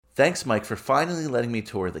Thanks, Mike, for finally letting me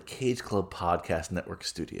tour the Cage Club Podcast Network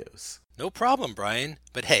studios. No problem, Brian.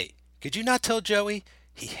 But hey, could you not tell Joey?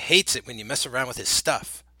 He hates it when you mess around with his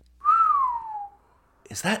stuff.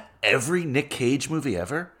 Is that every Nick Cage movie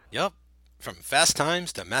ever? Yup. From Fast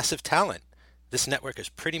Times to Massive Talent. This network is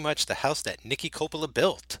pretty much the house that Nicky Coppola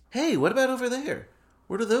built. Hey, what about over there?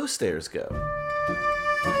 Where do those stairs go?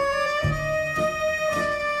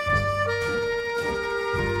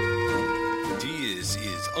 This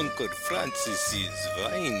is Uncle Francis's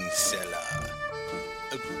Wine Cellar,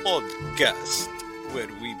 a podcast where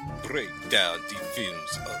we break down the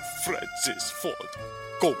films of Francis Ford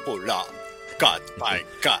Coppola, cut by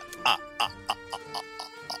cut.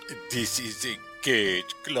 This is a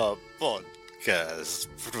Cage Club podcast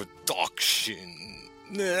production.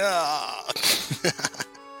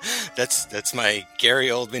 That's my Gary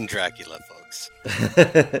Oldman Dracula, folks.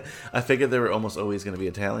 I figured there were almost always going to be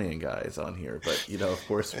Italian guys on here, but, of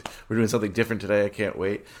course, we're doing something different today. I can't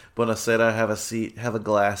wait. Buonasera, have a seat, have a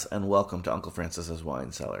glass, and welcome to Uncle Francis's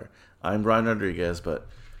Wine Cellar. I'm Brian Rodriguez, but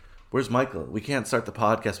where's Michael? We can't start the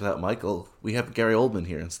podcast without Michael. We have Gary Oldman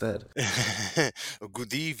here instead.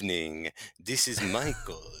 Good evening. This is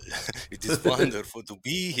Michael. It is wonderful to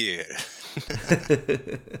be here.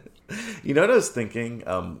 You know what I was thinking?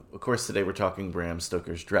 Of course, today we're talking Bram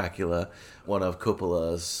Stoker's Dracula, one of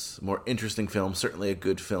Coppola's more interesting films, certainly a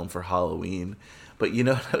good film for Halloween. But you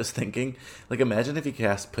know what I was thinking? Like, imagine if you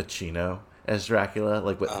cast Pacino as Dracula,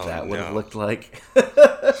 like what that would have looked like.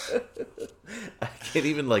 I can't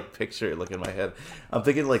even picture it in my head. I'm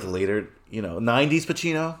thinking later, 90s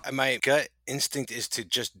Pacino. My gut instinct is to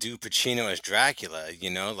just do Pacino as Dracula,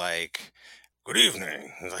 good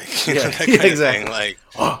evening. Exactly.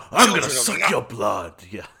 I'm going to suck your blood.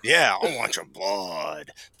 Yeah, I want your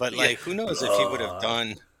blood. But who knows if he would have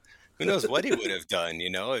done... Who knows what he would have done,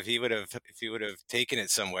 if he would have taken it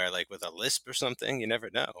somewhere with a lisp or something. You never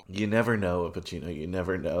know. You never know, Pacino. You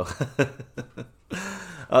never know.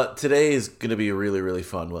 Today is going to be a really, really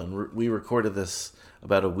fun one. We recorded this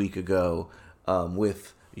about a week ago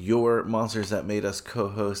with your Monsters That Made Us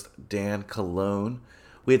co-host, Dan Colon.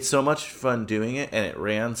 We had so much fun doing it, and it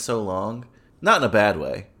ran so long. Not in a bad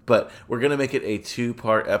way, but we're going to make it a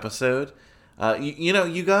 2-part episode.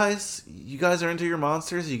 You guys are into your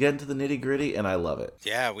monsters. You get into the nitty gritty, and I love it.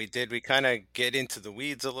 Yeah, we did. We kind of get into the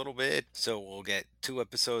weeds a little bit. So we'll get 2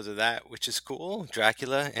 episodes of that, which is cool.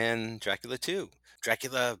 Dracula and Dracula 2.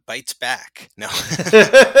 Dracula Bites Back. No.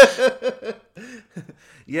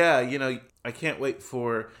 Yeah, I can't wait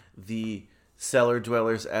for the cellar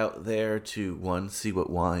dwellers out there to, one, see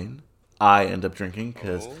what wine I end up drinking.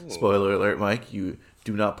 Because, spoiler alert, Mike, you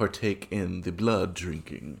do not partake in the blood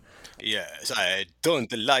drinking. Yes, I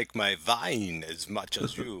don't like my wine as much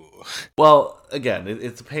as you. Well, again,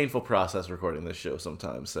 it's a painful process recording this show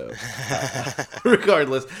sometimes, so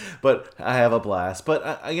regardless, but I have a blast. But,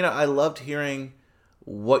 I loved hearing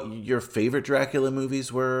what your favorite Dracula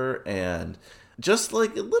movies were, and just a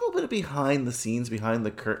little bit of behind the scenes, behind the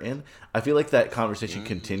curtain. I feel like that conversation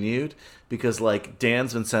continued because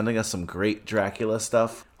Dan's been sending us some great Dracula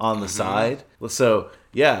stuff on the side. So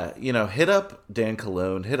yeah, hit up Dan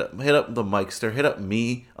Colon, hit up the Mikester, hit up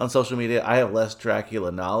me on social media. I have less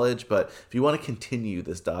Dracula knowledge, but if you want to continue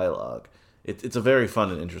this dialogue, it's a very fun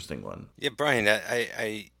and interesting one. Yeah, Brian,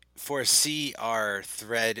 I foresee our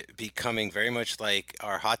thread becoming very much like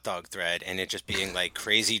our hot dog thread, and it just being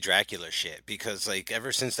crazy Dracula shit, because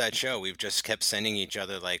ever since that show we've just kept sending each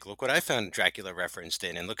other look what I found Dracula referenced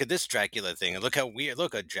in, and look at this Dracula thing, and look how weird,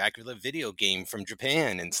 look, a Dracula video game from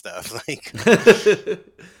Japan and stuff.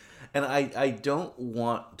 And I don't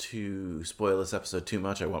want to spoil this episode too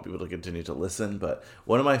much. I want people to continue to listen, but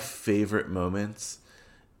one of my favorite moments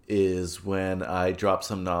is when I dropped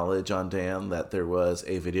some knowledge on Dan that there was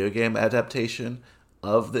a video game adaptation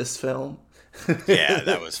of this film. Yeah,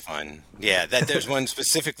 that was fun. Yeah, that there's one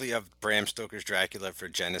specifically of Bram Stoker's Dracula for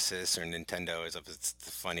Genesis or Nintendo. It's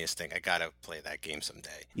the funniest thing. I gotta play that game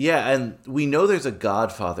someday. Yeah, and we know there's a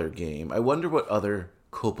Godfather game. I wonder what other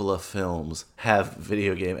Coppola films have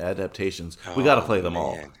video game adaptations. We gotta play them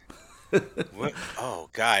all. What? Oh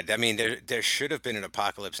God! I mean, there should have been an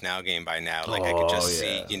Apocalypse Now game by now. I could just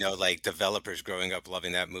see, developers growing up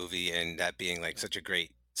loving that movie and that being such a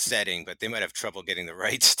great setting, but they might have trouble getting the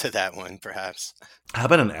rights to that one, perhaps. How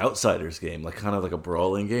about an Outsiders game, kind of like a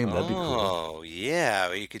brawling game? That'd be cool. Oh yeah,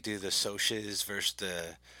 where you could do the Socias versus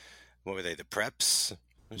what were they? The Preps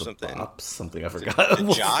or The something? Bops, something I forgot.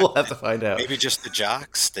 We'll have to find out. Maybe just the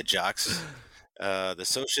Jocks. The Jocks. The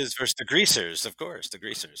Socias versus the Greasers, of course, the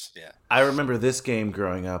Greasers. Yeah. I remember this game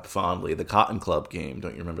growing up fondly, the Cotton Club game.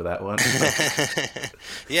 Don't you remember that one?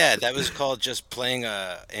 Yeah, that was called just playing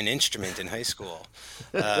an instrument in high school,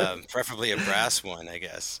 preferably a brass one, I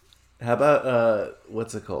guess. How about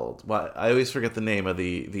what's it called? Why I always forget the name of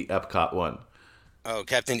the Epcot one. Oh,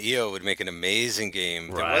 Captain EO would make an amazing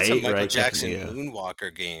game. There was a Right, Michael right, Captain Jackson EO.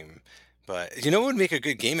 Moonwalker game, but you know what would make a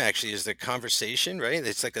good game actually is the conversation, right?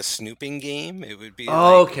 It's like a snooping game. It would be like,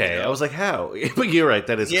 Okay, I was like, how? But you're right,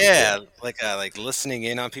 that is cool. Yeah. yeah, like listening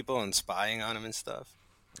in on people and spying on them and stuff.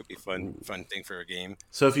 Could be fun thing for a game.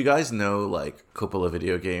 So if you guys know like Coppola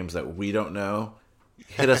video games that we don't know,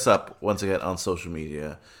 hit us up once again on social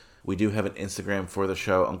media. We do have an Instagram for the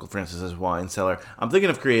show, Uncle Francis's Wine Cellar. I'm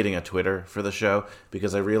thinking of creating a Twitter for the show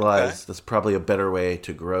because I Okay. realize that's probably a better way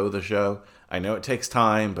to grow the show. I know it takes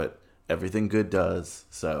time, but everything good does.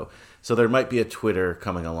 So there might be a Twitter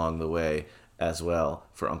coming along the way as well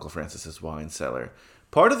for Uncle Francis's Wine Cellar.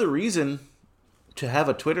 Part of the reason to have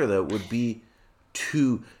a Twitter though would be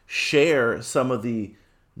to share some of the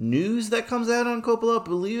news that comes out on Coppola.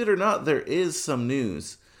 Believe it or not, there is some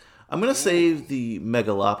news. I'm going to Ooh. save the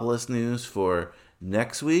Megalopolis news for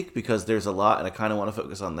next week because there's a lot and I kind of want to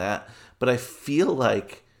focus on that. But I feel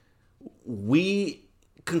like we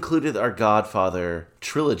concluded our Godfather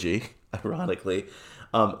trilogy, ironically,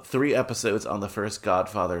 3 episodes on the first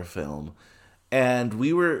Godfather film. And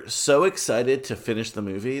we were so excited to finish the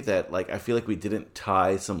movie that like I feel like we didn't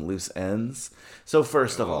tie some loose ends. So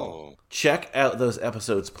first of all, Oh. check out those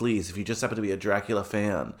episodes please if you just happen to be a Dracula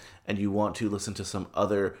fan and you want to listen to some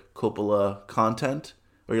other Coppola content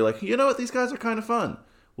or you're like, "You know what? These guys are kind of fun.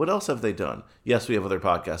 What else have they done?" Yes, we have other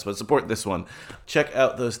podcasts, but support this one. Check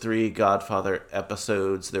out those 3 Godfather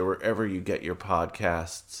episodes. They're wherever you get your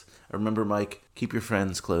podcasts. Remember, Mike, keep your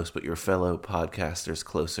friends close, but your fellow podcasters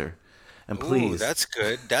closer. And Ooh, please, that's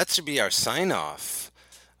good. That should be our sign off.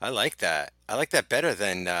 I like that. I like that better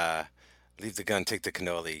than leave the gun, take the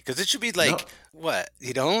cannoli. Because it should be like, no, what?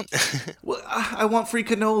 You don't? well, I want free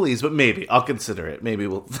cannolis, but maybe I'll consider it. Maybe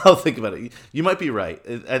I'll think about it. You might be right.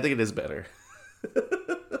 I think it is better.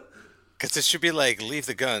 Because it should be like, leave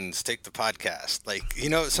the guns, take the podcast. Like,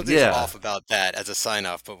 something's Yeah, off about that as a sign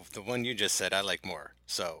off, but the one you just said, I like more.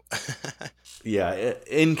 So, yeah.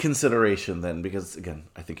 In consideration, then, because again,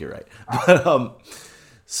 I think you're right. But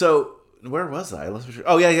so where was I?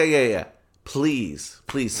 Oh yeah. Please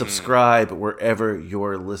mm. subscribe wherever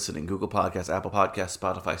you're listening. Google Podcasts, Apple Podcasts,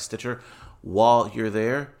 Spotify, Stitcher. While you're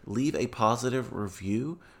there, leave a positive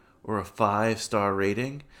review or a 5-star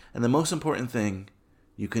rating. And the most important thing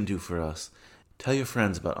you can do for us, tell your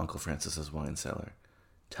friends about Uncle Francis's Wine Cellar.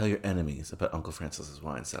 Tell your enemies about Uncle Francis's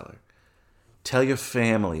Wine Cellar. Tell your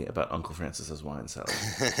family about Uncle Francis's Wine Cellar.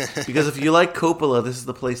 Because if you like Coppola, this is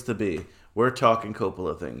the place to be. We're talking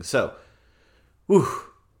Coppola things. So, whew,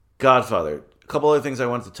 Godfather. A couple other things I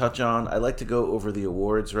wanted to touch on. I like to go over the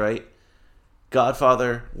awards, right?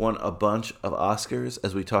 Godfather won a bunch of Oscars,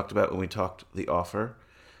 as we talked about when we talked The Offer.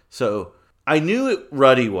 So I knew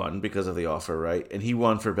Ruddy won because of The Offer, right? And he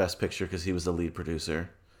won for Best Picture because he was the lead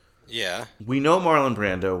producer. Yeah. We know Marlon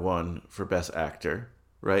Brando won for Best Actor,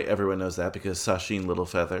 right? Everyone knows that because Sasheen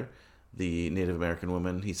Littlefeather, the Native American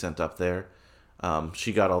woman he sent up there,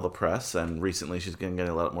 she got all the press, and recently she's getting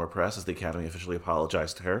a lot more press as the Academy officially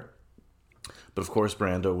apologized to her. But of course,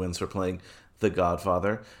 Brando wins for playing the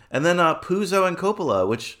Godfather. And then Puzo and Coppola,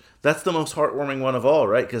 which that's the most heartwarming one of all,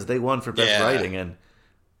 right? Because they won for Best Yeah. Writing, and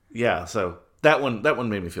yeah, so that one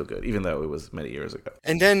made me feel good, even though it was many years ago.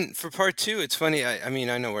 And then for part two, it's funny. I mean,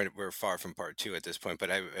 I know we're far from part two at this point, but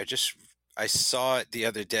I saw it the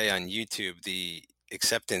other day on YouTube, the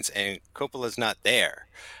acceptance, and Coppola's not there.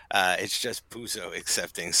 It's just Puzo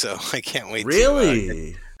accepting. So I can't wait to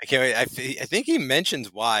Really? I can't wait. I think he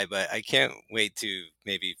mentions why, but I can't wait to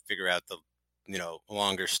maybe figure out the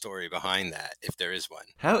longer story behind that if there is one.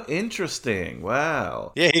 How interesting!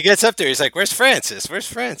 Wow. Yeah, he gets up there. He's like, "Where's Francis? Where's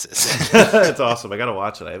Francis?" It's awesome. I gotta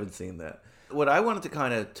watch it. I haven't seen that. What I wanted to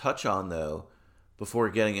kind of touch on though, before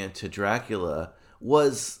getting into Dracula,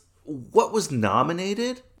 was what was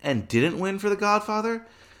nominated and didn't win for The Godfather.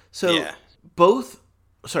 So Yeah. both,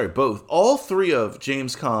 both, all three of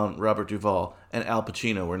James Caan, Robert Duvall, and Al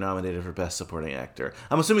Pacino were nominated for Best Supporting Actor.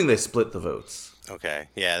 I'm assuming they split the votes. Okay.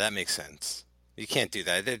 Yeah, that makes sense. You can't do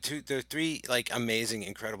that. They're three like amazing,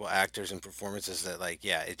 incredible actors and performances that like,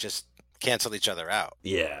 yeah, it just cancel each other out.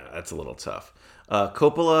 Yeah, that's a little tough.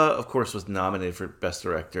 Coppola, of course, was nominated for Best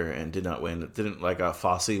Director and did not win. Didn't like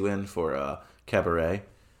Fosse win for Cabaret.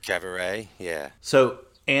 Cabaret, yeah. So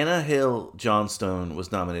Anna Hill Johnstone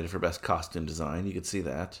was nominated for Best Costume Design. You could see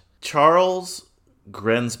that. Charles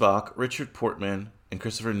Grenzbach, Richard Portman, and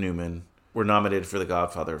Christopher Newman were nominated for The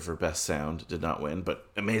Godfather for Best Sound. Did not win, but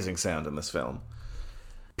amazing sound in this film.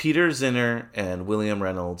 Peter Zinner and William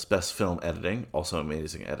Reynolds, Best Film Editing, also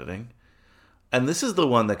amazing editing. And this is the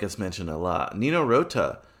one that gets mentioned a lot. Nino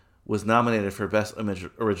Rota was nominated for Best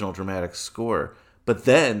Original Dramatic Score, but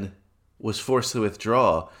then was forced to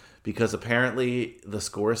withdraw because apparently the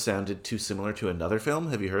score sounded too similar to another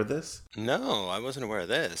film. Have you heard this? No, I wasn't aware of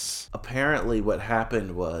this. Apparently what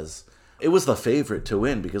happened was it was the favorite to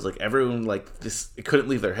win because like everyone like this, it couldn't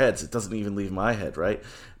leave their heads. It doesn't even leave my head, right?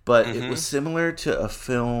 But it was similar to a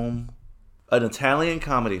film, an Italian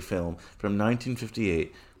comedy film from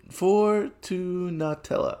 1958,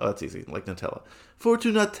 Fortunatella. Oh, that's easy, like Nutella.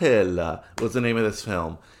 Fortunatella was the name of this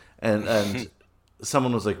film. And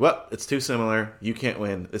someone was like, well, it's too similar. You can't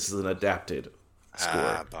win. This is an adapted score.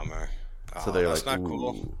 Ah, bummer. Oh, So they're that's like, not ooh.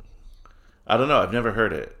 cool. I don't know. I've never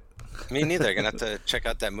heard it. Me neither. I'm going to have to check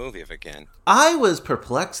out that movie if I can. I was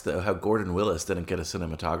perplexed, though, how Gordon Willis didn't get a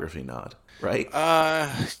cinematography nod, right?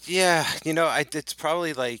 Yeah, it's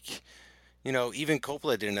probably like, even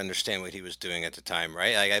Coppola didn't understand what he was doing at the time,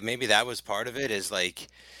 right? Like maybe that was part of it is like,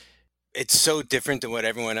 it's so different than what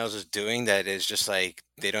everyone else is doing that it's just like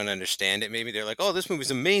they don't understand it. Maybe they're like, "Oh, this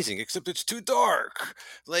movie's amazing, except it's too dark.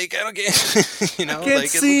 Like I don't get, I can't like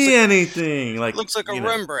see anything. Like looks like a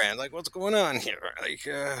Rembrandt. Like what's going on here? Like,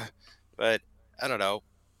 but I don't know.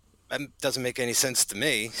 That doesn't make any sense to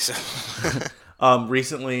me. So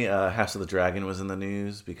Recently, House of the Dragon was in the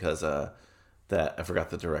news because that I forgot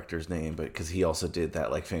the director's name, but because he also did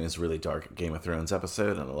that like famous really dark Game of Thrones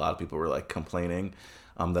episode, and a lot of people were like complaining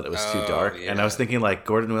that it was too dark. Yeah. And I was thinking like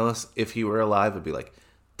Gordon Willis, if he were alive, would be like,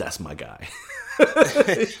 that's my guy.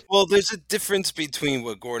 Well, there's a difference between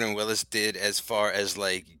what Gordon Willis did as far as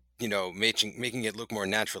like, making it look more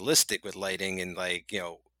naturalistic with lighting and like,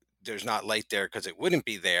 there's not light there because it wouldn't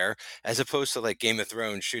be there, as opposed to like Game of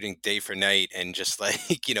Thrones shooting day for night and just like,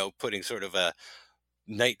 putting sort of a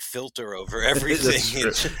night filter over everything.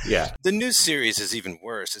 That's true. Yeah. The new series is even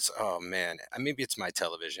worse. It's, oh man, maybe it's my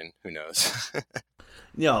television. Who knows?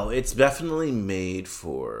 No, it's definitely made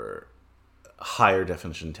for higher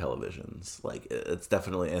definition televisions. Like it's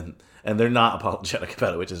definitely and they're not apologetic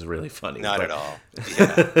about it, which is really funny. Not at all.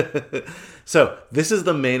 Yeah. So this is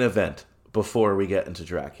the main event before we get into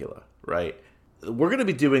Dracula, right? We're going to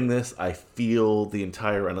be doing this, I feel, the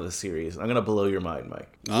entire run of the series. I'm going to blow your mind,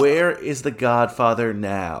 Mike. Where is The Godfather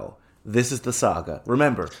now? This is the saga.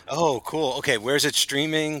 Remember. Oh, cool. Okay, where's it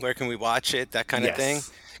streaming? Where can we watch it? That kind of thing.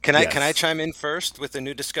 Can Yes. I chime in first with a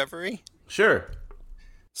new discovery? Sure.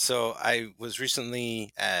 So I was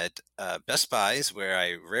recently at Best Buy's, where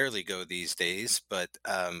I rarely go these days, but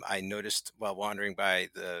I noticed while wandering by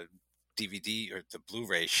the DVD or the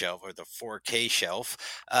Blu-ray shelf or the 4K shelf,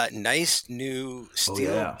 nice new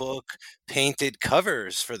steelbook painted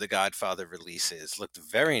covers for the Godfather releases. Looked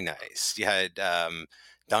very nice. You had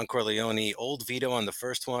Don Corleone, old Vito on the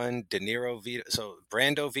first one, De Niro Vito, so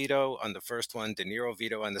Brando Vito on the first one, De Niro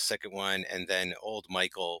Vito on the second one, and then old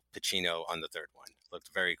Michael Pacino on the third one.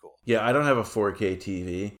 Looked very cool. Yeah, I don't have a 4K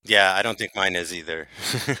TV. Yeah, I don't think mine is either.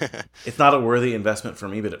 It's not a worthy investment for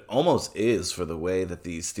me, but it almost is for the way that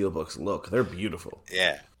these steelbooks look. They're beautiful.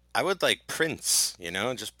 Yeah. I would like prints,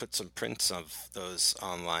 just put some prints of those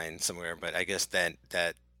online somewhere, but I guess that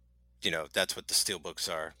that's what the steelbooks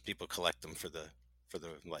are. People collect them for the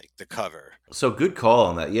like the cover. So good call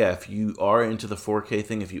on that. Yeah, if you are into the 4K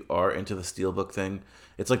thing, if you are into the steelbook thing,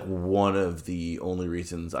 it's like one of the only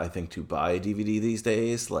reasons I think to buy a DVD these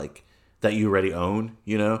days, like that you already own,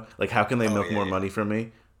 Like how can they milk more money from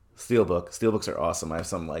me? Steelbooks are awesome. I have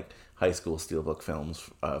some like high school steelbook films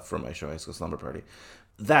from my show High School Slumber Party.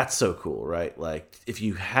 That's so cool, right? Like if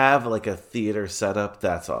you have like a theater setup,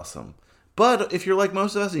 that's awesome. But if you're like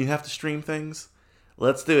most of us and you have to stream things,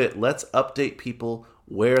 let's do it. Let's update people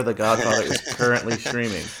where The Godfather is currently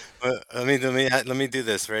streaming. Let me do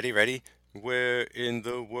this. Ready? Where in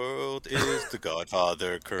the world is The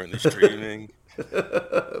Godfather currently streaming?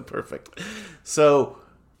 Perfect. So,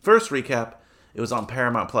 first recap, it was on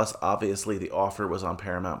Paramount Plus. Obviously, the offer was on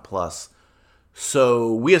Paramount Plus.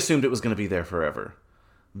 So, we assumed it was going to be there forever.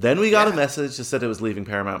 Then we got a message that said it was leaving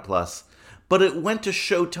Paramount Plus. But it went to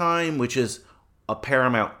Showtime, which is a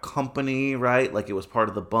Paramount company, right? Like it was part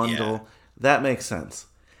of the bundle. Yeah. That makes sense.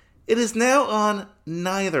 It is now on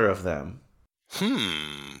neither of them.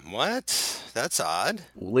 What? That's odd.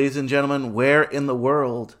 Ladies and gentlemen, where in the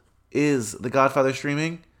world is The Godfather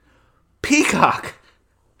streaming? Peacock!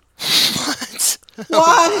 What?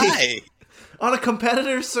 Why? On a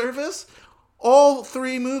competitor service? All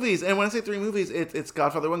three movies, and when I say three movies, it's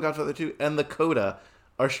Godfather 1, Godfather 2, and The Coda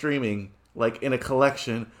are streaming like in a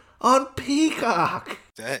collection on Peacock.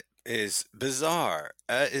 That is bizarre.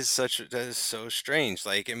 That is so strange.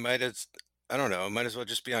 Like it might have, I don't know, it might as well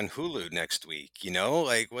just be on Hulu next week, you know?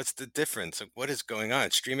 Like what's the difference? Like what is going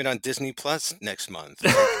on? Stream it on Disney Plus next month.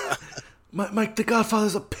 Like, Mike, The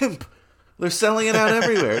Godfather's a pimp. They're selling it out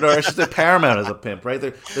everywhere. Or I should say Paramount is a pimp, right?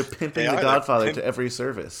 They're pimping The Godfather to every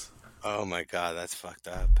service. oh my God, that's fucked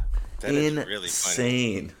up. That is really funny.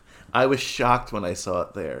 Insane. I was shocked when I saw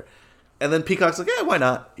it there. And then Peacock's like, yeah, why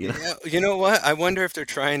not? You know? Yeah, you know what? I wonder if they're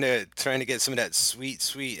trying to get some of that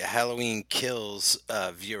sweet Halloween Kills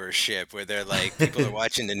viewership, where they're like, people are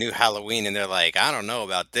watching the new Halloween and they're like, I don't know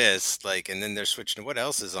about this, like, and then they're switching to what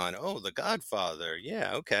else is on? Oh, The Godfather.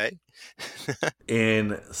 Yeah, okay.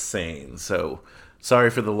 Insane. So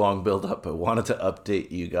sorry for the long build up, but wanted to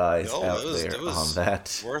update you guys on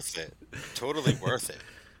that. Worth it. Totally worth it.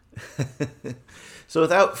 So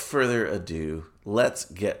without further ado, let's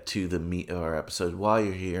get to the meat of our episode while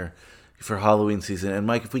you're here for Halloween season. And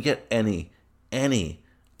Mike, if we get any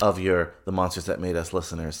of the Monsters That Made Us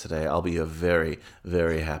listeners today, I'll be a very,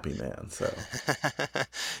 very happy man. So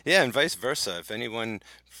yeah, and vice versa. If anyone,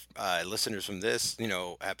 listeners from this,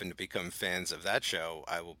 happen to become fans of that show,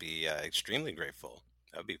 I will be extremely grateful.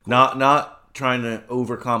 That'd be cool. Not trying to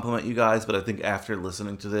over compliment you guys, but I think after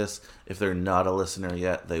listening to this, if they're not a listener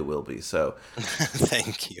yet, they will be. So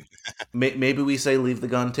thank you. Maybe we say leave the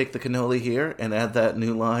gun, take the cannoli here, and add that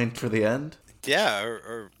new line for the end. Yeah,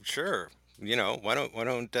 or sure. Why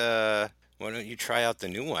don't you try out the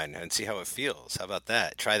new one and see how it feels? How about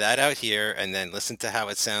that? Try that out here, and then listen to how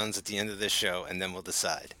it sounds at the end of this show, and then we'll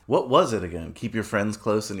decide. What was it again? Keep your friends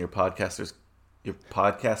close and your podcast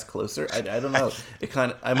closer. I don't know.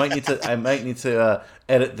 I might need to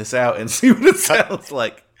edit this out and see what it sounds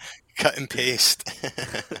like. Cut and paste.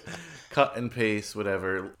 Cut and paste,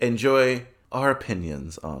 whatever. Enjoy our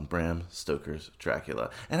opinions on Bram Stoker's Dracula,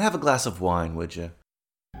 and have a glass of wine, would you?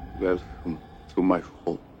 Welcome to my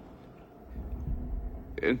home.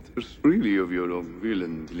 Enter freely of your own will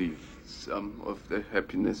and leave some of the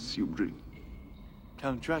happiness you bring.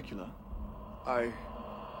 Count Dracula. I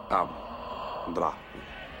am Dracula.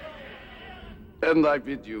 And I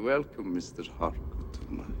bid you welcome, Mr. Harcourt, to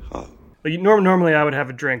my house. Normally I would have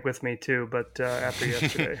a drink with me too, but after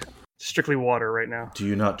yesterday, strictly water right now. Do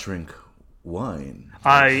you not drink wine?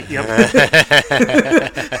 Yep.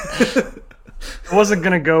 I wasn't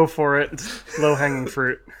gonna go for it. It's low-hanging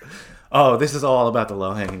fruit. Oh, this is all about the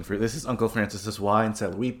low-hanging fruit. This is Uncle Francis's wine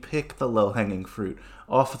cellar. We pick the low-hanging fruit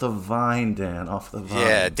off the vine, Dan. Off the vine.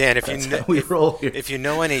 Yeah, Dan. If you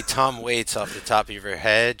know any Tom Waits off the top of your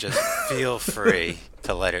head, just feel free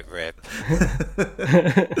to let it rip.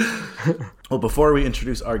 Well, before we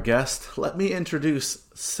introduce our guest, let me introduce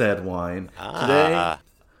said wine. Today,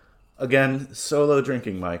 again, solo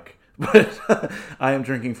drinking, Mike. But I am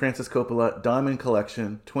drinking Francis Coppola Diamond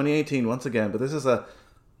Collection 2018 once again. But this is a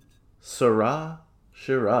Syrah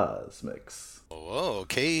Shiraz mix. Oh,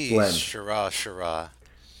 okay. Blend. Syrah.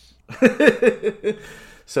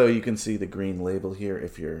 So you can see the green label here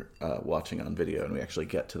if you're watching on video, and we actually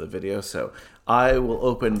get to the video. So I will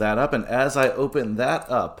open that up, and as I open that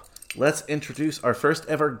up, let's introduce our first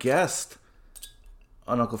ever guest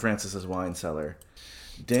on Uncle Francis's wine cellar,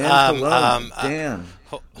 Dan Cologne. Dan.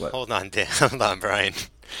 Hold on, Dan. Hold on, Brian.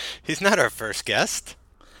 He's not our first guest.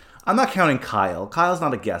 I'm not counting Kyle. Kyle's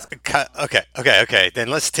not a guest. Okay. Then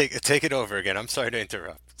let's take it over again. I'm sorry to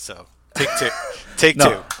interrupt. So take two. Take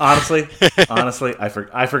no, two. Honestly, I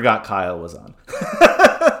forgot Kyle was on.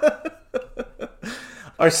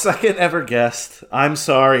 Our second ever guest. I'm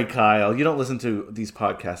sorry, Kyle. You don't listen to these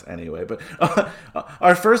podcasts anyway. But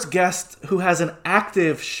our first guest who has an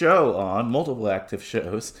active show on, multiple active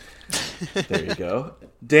shows. There you go.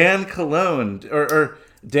 Dan Cologne, or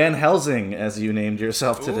Dan Helsing, as you named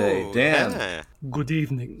yourself today. Ooh, Dan. Yeah. Good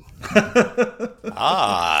evening.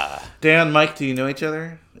 Dan, Mike, do you know each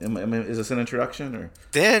other? Is this an introduction? Or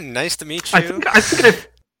Dan, nice to meet you.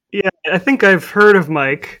 I think I've heard of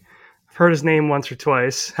Mike. I've heard his name once or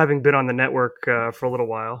twice, having been on the network for a little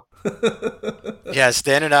while. Yes,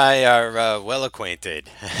 Dan and I are well acquainted.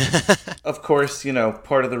 Of course,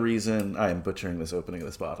 part of the reason I am butchering this opening of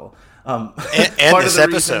this bottle. And this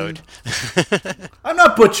episode. I'm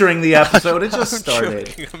not butchering the episode. It just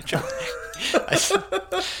started. I'm joking.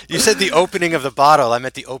 You said the opening of the bottle. I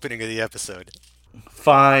meant the opening of the episode.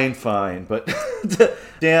 Fine. But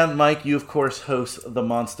Dan, Mike, you of course host The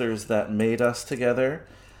Monsters That Made Us together.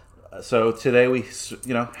 So today we,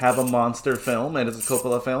 have a monster film, and it's a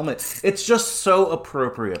Coppola film. It's just so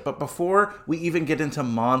appropriate. But before we even get into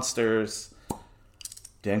monsters,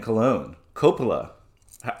 Dan Cologne, Coppola,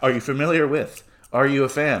 are you familiar with are you a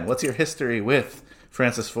fan? What's your history with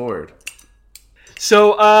Francis Ford?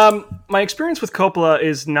 So, my experience with Coppola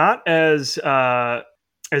is not as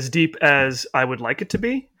deep as I would like it to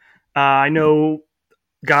be. I know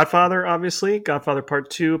Godfather, obviously, Godfather Part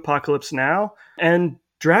 2, Apocalypse Now, and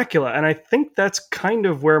Dracula, and I think that's kind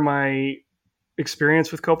of where my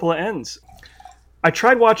experience with Coppola ends. I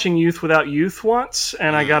tried watching Youth Without Youth once,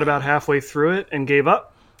 and I got about halfway through it and gave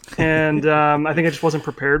up. And I think I just wasn't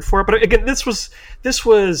prepared for it. But again, this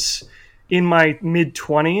was in my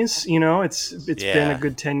mid-20s. You know, it's been a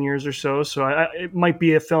good 10 years or so. So it might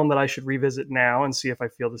be a film that I should revisit now and see if I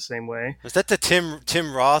feel the same way. Was that the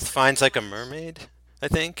Tim Roth finds like a mermaid, I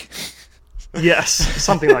think? Yes,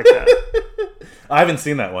 something like that. I haven't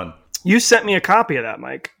seen that one. You sent me a copy of that,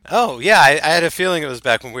 Mike. Oh, yeah. I had a feeling it was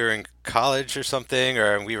back when we were in college or something,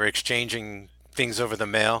 or we were exchanging things over the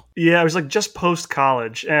mail. Yeah, it was like just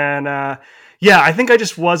post-college. And I think I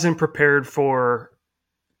just wasn't prepared for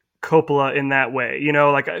Coppola in that way. You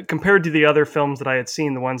know, like compared to the other films that I had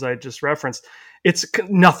seen, the ones I just referenced, it's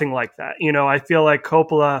nothing like that. You know, I feel like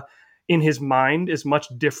Coppola in his mind is much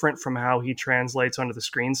different from how he translates onto the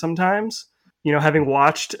screen sometimes. You know, having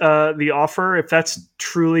watched The Offer, if that's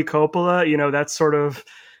truly Coppola, you know, that's sort of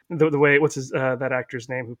the way. What's his that actor's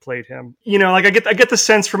name who played him? You know, like I get the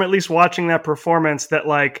sense from at least watching that performance that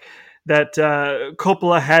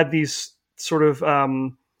Coppola had these sort of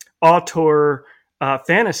auteur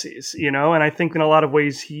fantasies, you know, and I think in a lot of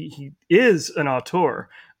ways he is an auteur,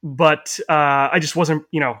 but I just wasn't,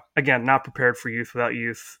 you know, again, not prepared for Youth Without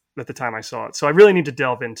Youth at the time I saw it. So I really need to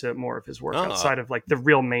delve into more of his work outside of like the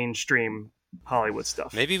real mainstream Hollywood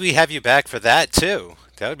stuff. Maybe we have you back for that too.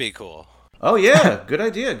 That would be cool. Oh yeah, good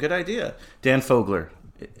idea. Dan Fogler.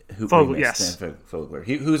 Yes. Dan Fogler.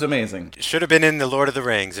 Who's amazing. Should have been in the Lord of the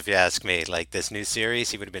Rings, if you ask me. Like this new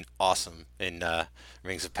series, he would have been awesome in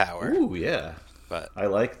Rings of Power. Ooh, yeah. But I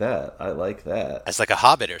like that. As like a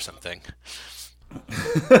Hobbit or something.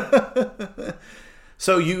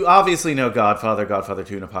 So you obviously know Godfather, Godfather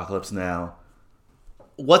 2, and Apocalypse Now.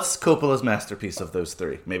 What's Coppola's masterpiece of those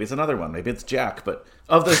three? Maybe it's another one. Maybe it's Jack. But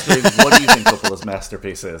of those three, what do you think Coppola's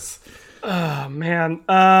masterpiece is? Oh, man.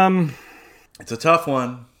 It's a tough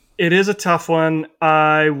one. It is a tough one.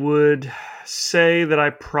 I would say that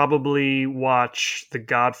I probably watch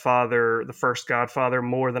the first Godfather,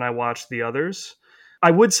 more than I watch the others.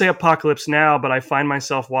 I would say Apocalypse Now, but I find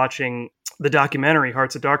myself watching the documentary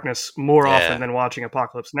Hearts of Darkness more often than watching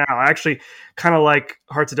Apocalypse Now. I actually kind of like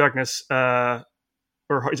Hearts of Darkness, or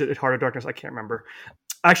is it Heart of Darkness? I can't remember.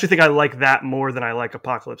 I actually think I like that more than I like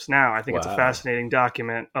Apocalypse Now. I think it's a fascinating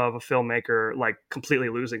document of a filmmaker like completely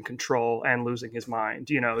losing control and losing his mind.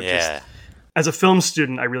 You know, just as a film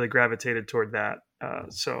student, I really gravitated toward that.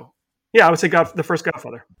 So yeah, I would say the first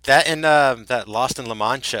Godfather. That and that Lost in La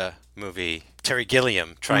Mancha movie, Terry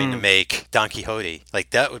Gilliam trying to make Don Quixote.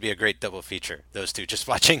 Like that would be a great double feature. Those two just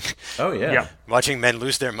watching. Oh yeah. Watching men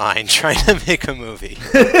lose their mind trying to make a movie.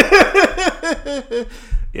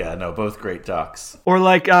 Yeah, no, both great docs. Or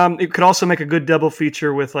like, it could also make a good double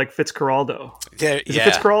feature with like Fitzcarraldo. Is it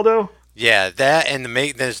Fitzcarraldo? Yeah, that and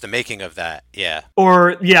there's the making of that. Yeah.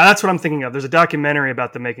 Or yeah, that's what I'm thinking of. There's a documentary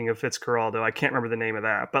about the making of Fitzcarraldo. I can't remember the name of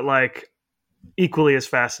that, but like equally as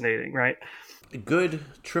fascinating, right? A good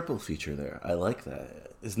triple feature there. I like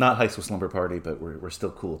that. It's not High School Slumber Party, but we're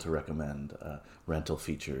still cool to recommend rental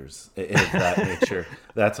features of that nature.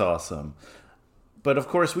 That's awesome. But of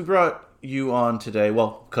course, we brought you on today,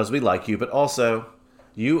 well, because we like you, but also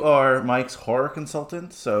you are Mike's horror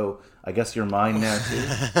consultant, so I guess you're mine now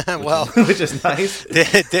too. Which is nice.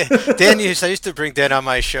 I used to bring Dan on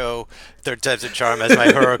my show, Third Types of Charm, as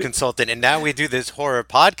my horror consultant, and now we do this horror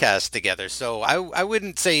podcast together. So I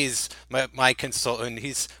wouldn't say he's my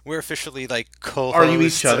consultant. We're officially like co-hosts. Are you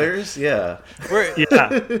each other's? Yeah.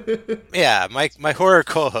 Yeah, my horror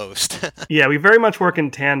co-host. Yeah, we very much work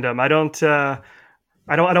in tandem. I don't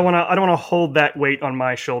want to hold that weight on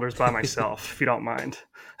my shoulders by myself, if you don't mind.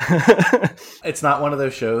 It's not one of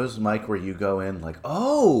those shows, Mike, where you go in like,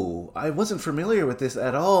 oh, I wasn't familiar with this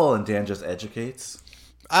at all, and Dan just educates.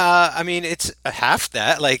 I mean, it's half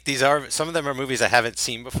that. Like some of them are movies I haven't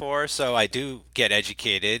seen before, so I do get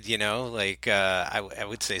educated. You know, like I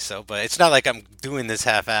would say so, but it's not like I'm doing this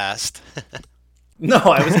half-assed. No,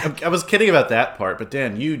 I was kidding about that part, but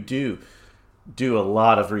Dan, you do a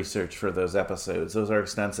lot of research for those episodes. Those are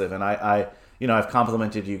extensive, and I've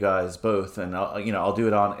complimented you guys both, and I'll do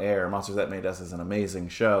it on air. Monsters That Made Us is an amazing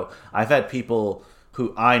show. I've had people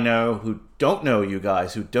who I know, who don't know you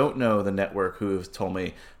guys, who don't know the network, who have told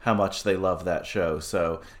me how much they love that show.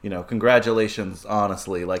 So, congratulations,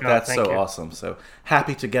 honestly. Like, that's so awesome. So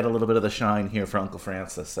happy to get a little bit of the shine here for Uncle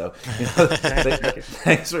Francis. So,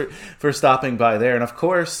 thanks for stopping by there. And of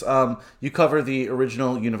course, you cover the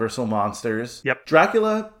original Universal monsters. Yep.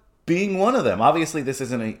 Dracula being one of them. Obviously, this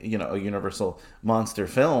isn't a Universal monster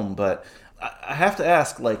film, but I have to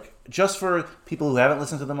ask, like, just for people who haven't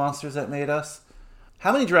listened to The Monsters That Made Us,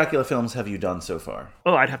 how many Dracula films have you done so far?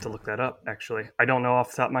 Oh, I'd have to look that up, actually. I don't know off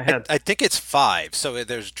the top of my head. I think it's 5. So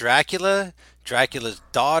there's Dracula, Dracula's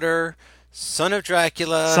daughter, Son of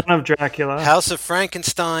Dracula, House of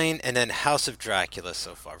Frankenstein, and then House of Dracula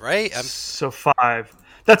so far, right? So 5.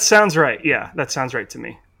 That sounds right. Yeah, that sounds right to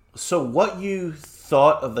me. So what you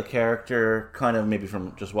thought of the character, kind of maybe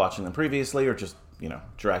from just watching them previously, or just,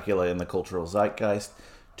 Dracula in the cultural zeitgeist,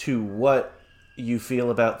 to what you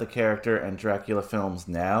feel about the character and Dracula films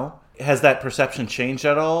now? Has that perception changed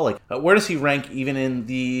at all? Like, where does he rank even in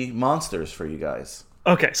the monsters for you guys?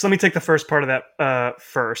 Okay, so let me take the first part of that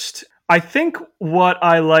first. I think what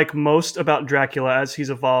I like most about Dracula as he's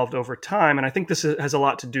evolved over time, and I think this has a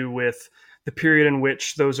lot to do with the period in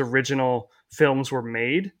which those original films were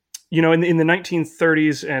made. In the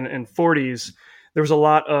 1930s and 40s, there was a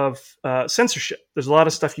lot of censorship. There's a lot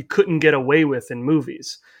of stuff you couldn't get away with in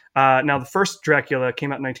movies. Now, the first Dracula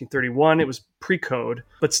came out in 1931. It was pre-code,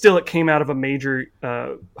 but still it came out of a major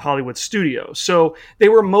Hollywood studio. So they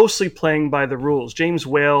were mostly playing by the rules. James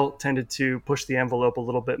Whale tended to push the envelope a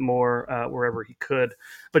little bit more wherever he could.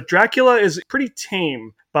 But Dracula is pretty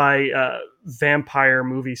tame by vampire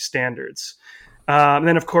movie standards. And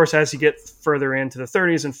then, of course, as you get further into the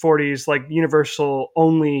 30s and 40s, like Universal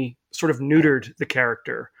only sort of neutered the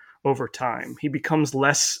character over time. He becomes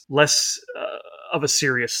less of a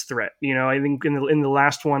serious threat. I think in the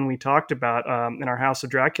last one we talked about in our House of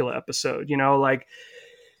Dracula episode, like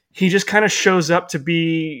he just kind of shows up to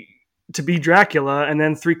be Dracula, and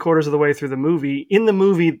then 3/4 of the way through the movie, in the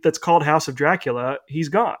movie that's called House of Dracula, he's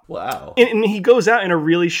gone. Wow. And he goes out in a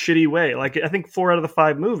really shitty way. Like, I think 4 out of the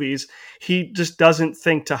 5 movies, he just doesn't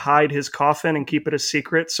think to hide his coffin and keep it a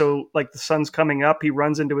secret. So, like, the sun's coming up, he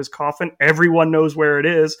runs into his coffin, everyone knows where it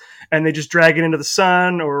is, and they just drag it into the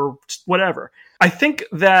sun or whatever. I think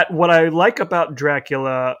that what I like about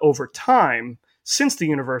Dracula over time, since the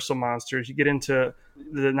Universal monsters, you get into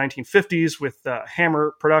the 1950s with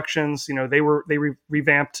Hammer Productions. They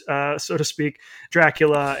revamped, so to speak,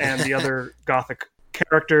 Dracula and the other Gothic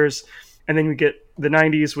characters, and then we get the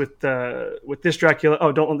 90s with this Dracula.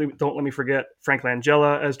 Oh, don't let me forget Frank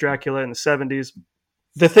Langella as Dracula in the 70s.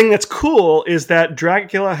 The thing that's cool is that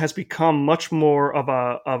Dracula has become much more of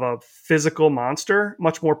a physical monster,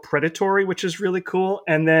 much more predatory, which is really cool.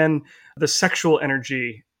 And then the sexual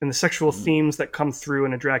energy and the sexual themes that come through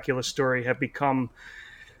in a Dracula story have gone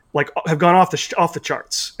off the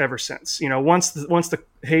charts ever since. Once the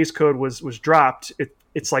Hays Code was dropped,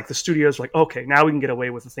 it's like the studios were like, okay, now we can get away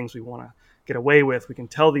with the things we want to get away with. We can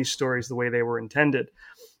tell these stories the way they were intended.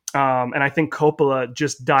 And I think Coppola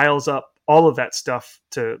just dials up all of that stuff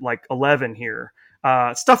to like 11 here.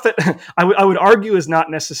 Stuff that I would argue is not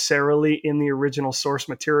necessarily in the original source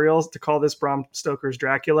materials. To call this Bram Stoker's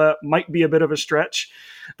Dracula might be a bit of a stretch,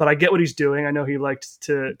 but I get what he's doing. I know he liked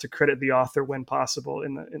to credit the author when possible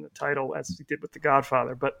in the title, as he did with The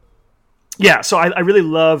Godfather. But yeah, so I really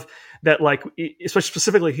love that, like, especially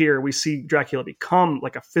specifically here, we see Dracula become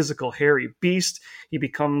like a physical, hairy beast. He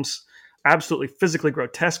becomes absolutely physically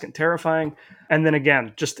grotesque and terrifying. And then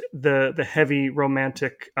again, just the heavy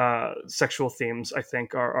romantic sexual themes, I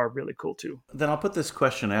think, are really cool too. Then I'll put this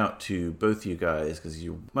question out to both you guys, because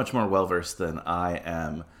you're much more well-versed than I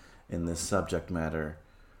am in this subject matter.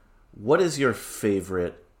 What is your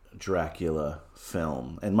favorite Dracula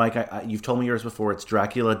film? And Mike, you've told me yours before. It's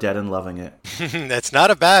Dracula Dead and Loving It. That's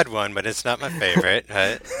not a bad one, but it's not my favorite.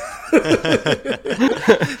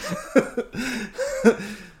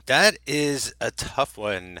 That is a tough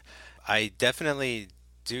one. I definitely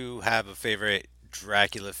do have a favorite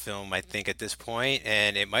Dracula film, I think, at this point,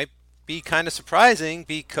 and it might be kind of surprising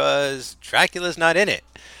because Dracula's not in it.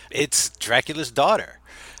 It's Dracula's daughter.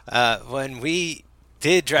 When we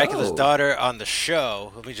did Dracula's daughter on the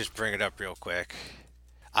show, let me just bring it up real quick.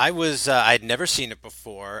 I'd never seen it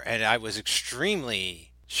before, and I was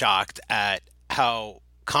extremely shocked at how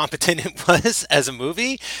competent it was as a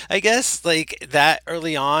movie, I guess. Like, that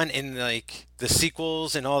early on in like the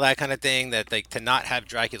sequels and all that kind of thing, that like to not have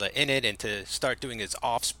Dracula in it and to start doing his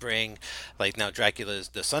offspring, like now Dracula's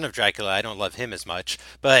the son of Dracula. I don't love him as much,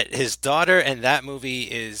 but his daughter in that movie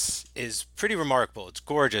is pretty remarkable. It's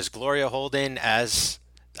gorgeous. Gloria Holden as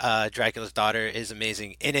Dracula's daughter is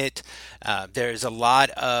amazing in it. There's a lot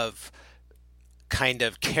of kind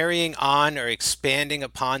of carrying on or expanding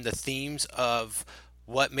upon the themes of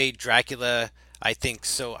what made Dracula, I think,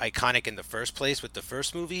 so iconic in the first place with the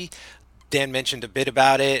first movie. Dan mentioned a bit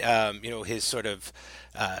about it, his sort of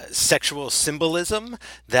sexual symbolism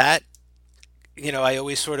that, I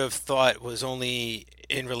always sort of thought was only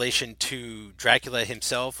in relation to Dracula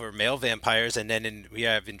himself or male vampires. And then we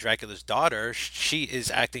have in Dracula's daughter, she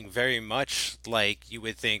is acting very much like you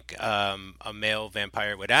would think a male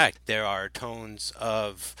vampire would act. There are tones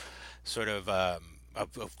of sort of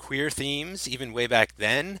of queer themes, even way back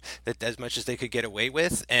then, that as much as they could get away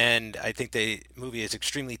with. And I think the movie is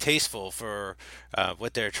extremely tasteful for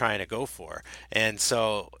what they're trying to go for. And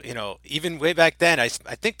so, even way back then, I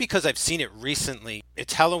think because I've seen it recently,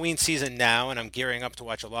 it's Halloween season now, and I'm gearing up to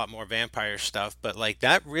watch a lot more vampire stuff, but like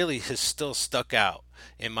that really has still stuck out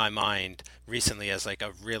in my mind recently as like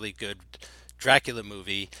a really good Dracula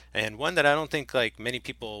movie, and one that I don't think like many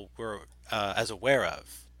people were as aware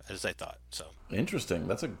of as I thought. So interesting.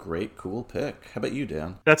 That's a great, cool pick. How about you,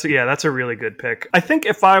 Dan? That's a really good pick. I think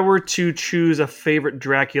if I were to choose a favorite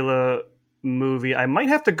Dracula movie, I might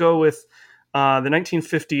have to go with the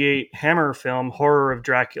 1958 Hammer film Horror of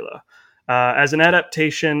Dracula. As an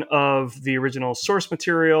adaptation of the original source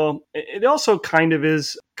material, it also kind of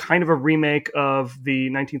is kind of a remake of the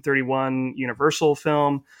 1931 Universal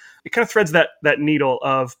film. It kind of threads that needle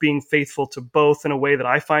of being faithful to both in a way that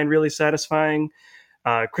I find really satisfying.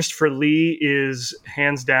 Christopher Lee is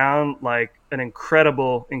hands down like an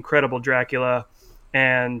incredible Dracula,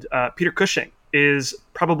 and Peter Cushing is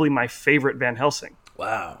probably my favorite Van Helsing.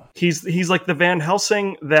 Wow. He's like the Van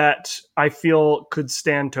Helsing that I feel could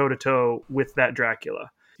stand toe to toe with that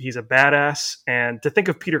Dracula. He's a badass, and to think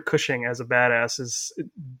of Peter Cushing as a badass it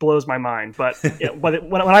blows my mind. But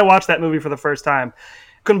when I watched that movie for the first time,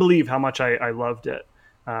 couldn't believe how much I loved it.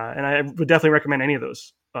 And I would definitely recommend any of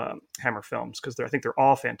those Hammer films because I think they're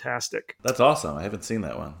all fantastic. That's awesome. I haven't seen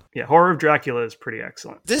that one. Yeah, Horror of Dracula is pretty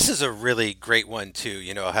excellent. This is a really great one too,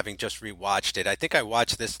 having just rewatched it. I think I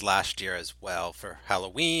watched this last year as well for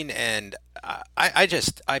Halloween, and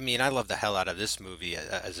I love the hell out of this movie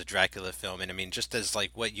as a Dracula film, and I mean just as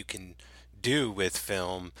like what you can do with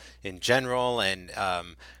film in general, and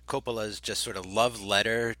Coppola's just sort of love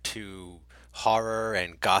letter to horror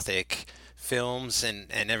and gothic films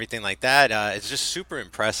and everything like that. It's just super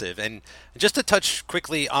impressive. And just to touch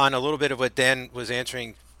quickly on a little bit of what Dan was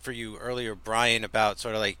answering for you earlier, Brian, about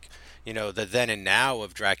sort of like, the then and now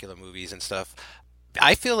of Dracula movies and stuff.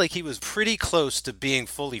 I feel like he was pretty close to being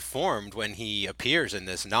fully formed when he appears in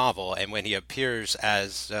this novel, and when he appears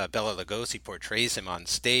as Bela Lugosi portrays him on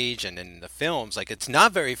stage and in the films. Like, it's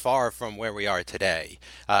not very far from where we are today,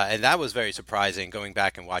 and that was very surprising going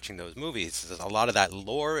back and watching those movies. A lot of that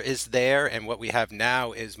lore is there, and what we have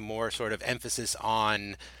now is more sort of emphasis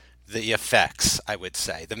on the effects, I would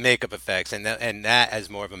say, the makeup effects, and that as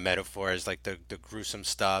more of a metaphor as like the gruesome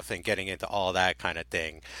stuff and getting into all that kind of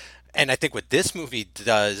thing. And I think what this movie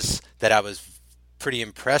does that I was pretty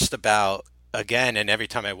impressed about, again, and every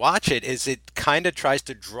time I watch it, is it kind of tries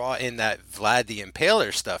to draw in that Vlad the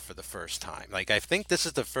Impaler stuff for the first time. Like, I think this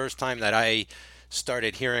is the first time that I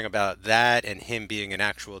started hearing about that and him being an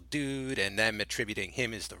actual dude and them attributing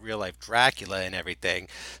him as the real-life Dracula and everything.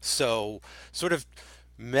 So sort of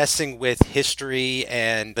messing with history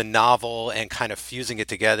and the novel and kind of fusing it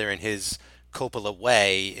together in his Coppola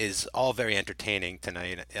way is all very entertaining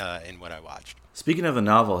tonight in what I watched. Speaking of the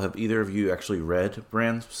novel, have either of you actually read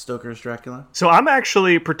Bram Stoker's Dracula? So I'm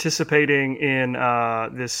actually participating in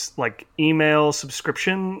this like email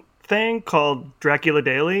subscription thing called Dracula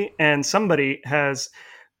Daily, and somebody has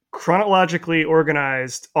chronologically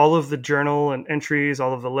organized all of the journal and entries,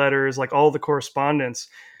 all of the letters, like all the correspondence,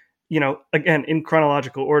 again, in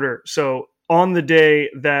chronological order. So on the day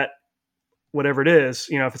that whatever it is,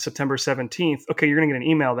 if it's September 17th, okay, you're going to get an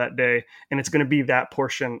email that day, and it's going to be that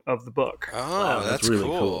portion of the book. Oh, wow, that's really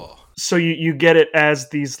cool. So you get it as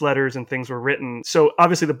these letters and things were written. So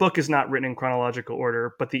obviously the book is not written in chronological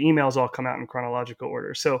order, but the emails all come out in chronological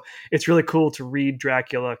order. So it's really cool to read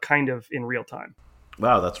Dracula kind of in real time.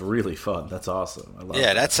 Wow, that's really fun. That's awesome. I love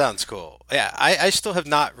that sounds cool. Yeah, I still have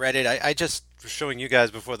not read it. I just showing you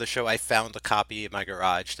guys before the show, I found a copy in my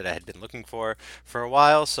garage that I had been looking for a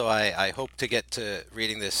while, so I hope to get to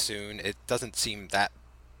reading this soon. It doesn't seem that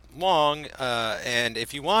long, and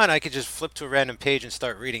if you want, I could just flip to a random page and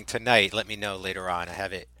start reading tonight. Let me know later on. I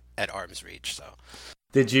have it at arm's reach. So,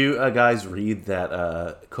 did you guys read that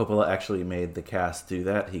Coppola actually made the cast do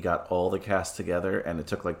that? He got all the cast together, and it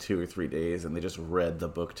took like 2 or 3 days, and they just read the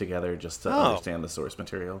book together just to understand the source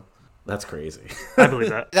material. That's crazy. I believe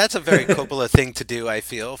that. That's a very Coppola thing to do, I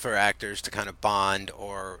feel, for actors to kind of bond,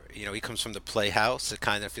 or, he comes from the Playhouse. It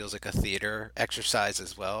kind of feels like a theater exercise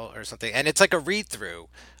as well, or something. And it's like a read-through.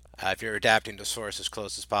 If you're adapting the source as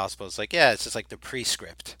close as possible, it's like, it's just like the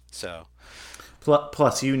pre-script. So,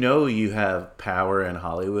 plus, you have power in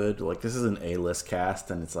Hollywood. Like, this is an A-list cast,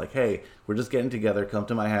 and it's like, hey, we're just getting together, come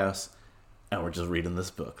to my house, and we're just reading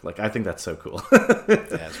this book. Like, I think that's so cool. yeah,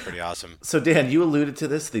 it's pretty awesome. So, Dan, you alluded to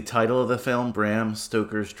this, the title of the film, Bram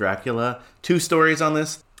Stoker's Dracula. 2 stories on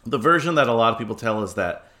this. The version that a lot of people tell is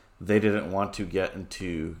that they didn't want to get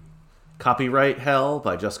into copyright hell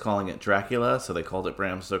by just calling it Dracula, so they called it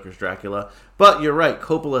Bram Stoker's Dracula. But you're right,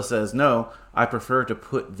 Coppola says, no, I prefer to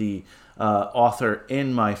put the author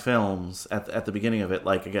in my films at the beginning of it,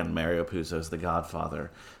 like, again, Mario Puzo's The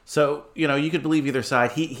Godfather. So, you could believe either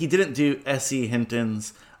side. He didn't do S.E.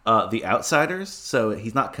 Hinton's The Outsiders, so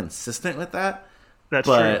he's not consistent with that. That's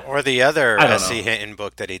true. Or the other S.E. Hinton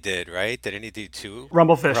book that he did, right? Didn't he do 2?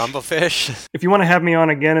 Rumblefish. If you want to have me on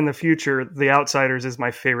again in the future, The Outsiders is my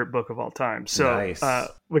favorite book of all time. So nice.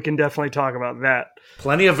 We can definitely talk about that.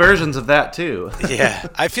 Plenty of versions of that, too. Yeah.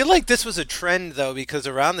 I feel like this was a trend, though, because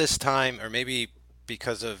around this time, or maybe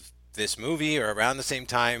because of this movie, or around the same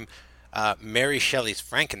time, Mary Shelley's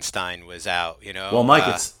Frankenstein was out, Well, Mike,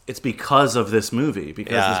 it's because of this movie,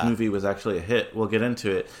 because this movie was actually a hit. We'll get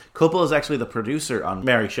into it. Coppola is actually the producer on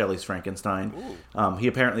Mary Shelley's Frankenstein. He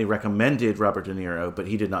apparently recommended Robert De Niro, but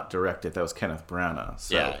he did not direct it. That was Kenneth Branagh.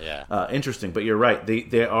 So, interesting. But you're right.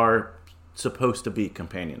 They are supposed to be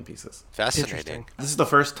companion pieces. Fascinating. This is the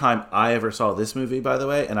first time I ever saw this movie, by the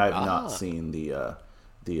way, and I have not seen the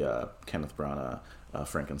Kenneth Branagh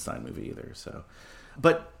Frankenstein movie either. So,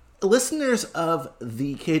 but listeners of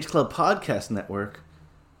the Cage Club Podcast Network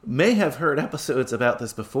may have heard episodes about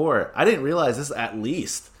this before. I didn't realize this is at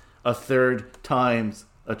least a third time's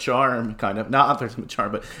a charm, kind of. Not a third time a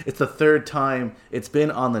charm, but it's the third time it's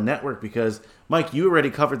been on the network because, Mike, you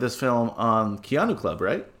already covered this film on Keanu Club,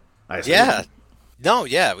 right? Yeah. No,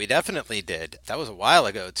 yeah, we definitely did. That was a while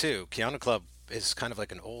ago, too. Keanu Club is kind of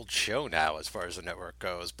like an old show now as far as the network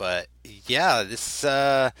goes. But, yeah, this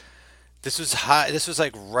was high. This was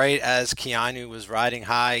like right as Keanu was riding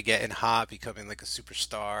high, getting hot, becoming like a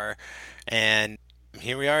superstar, and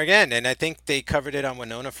here we are again. And I think they covered it on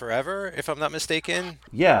Winona Forever, if I'm not mistaken.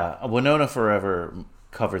 Yeah, Winona Forever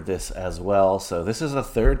covered this as well. So this is the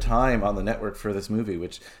third time on the network for this movie,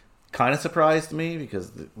 which kind of surprised me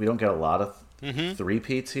because we don't get a lot of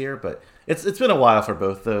three-peats here. But it's been a while for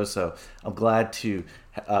both those, so I'm glad to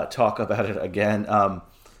talk about it again.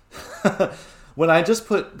 When I just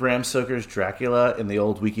put Bram Stoker's Dracula in the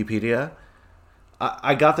old Wikipedia,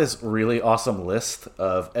 I got this really awesome list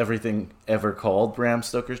of everything ever called Bram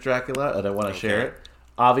Stoker's Dracula, and I want to share it.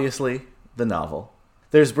 Obviously, the novel.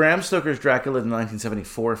 There's Bram Stoker's Dracula, the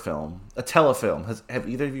 1974 film, a telefilm. Have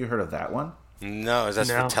either of you heard of that one? No, is that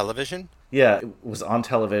for television? Yeah, it was on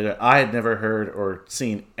television. I had never heard or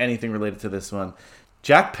seen anything related to this one.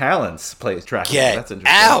 Jack Palance plays Dracula. That's interesting.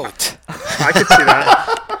 Out! I could see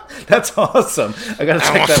that. That's awesome. I gotta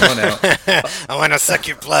check that one out. I want to suck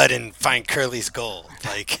your blood and find Curly's gold.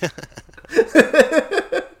 Like,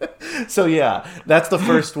 so yeah, that's the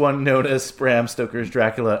first one known as Bram Stoker's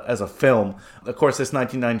Dracula as a film. Of course, this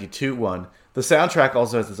 1992 one. The soundtrack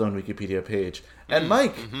also has its own Wikipedia page. And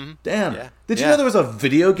Mike, Dan, did you know there was a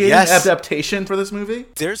video game adaptation for this movie?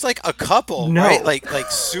 There's like a couple, right?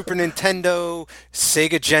 Like Super Nintendo,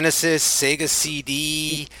 Sega Genesis, Sega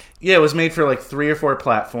CD. Yeah, it was made for like 3 or 4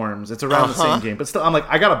 platforms. It's around the same game, but still, I'm like,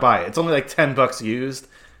 I gotta buy it. It's only like $10 used,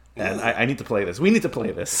 and I need to play this. We need to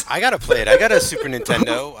play this. I gotta play it. I got a Super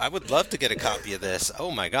Nintendo. I would love to get a copy of this.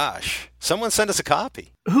 Oh my gosh, someone send us a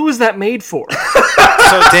copy. Who was that made for?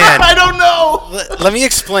 So Dan, I don't know. Let me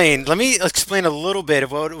explain. Let me explain a little bit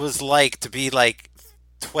of what it was like to be like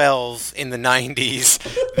 12 in the 90s.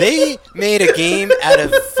 They made a game out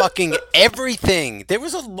of fucking everything. There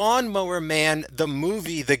was a Lawnmower Man, the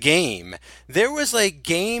movie, the game. There was like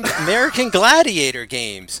games, American Gladiator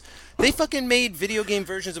games. They fucking made video game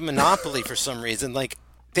versions of Monopoly for some reason. Like,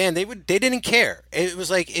 Dan, they didn't care. It was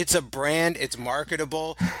like, it's a brand, it's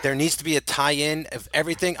marketable. There needs to be a tie-in of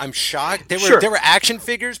everything. I'm shocked. There were action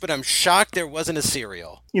figures, but I'm shocked there wasn't a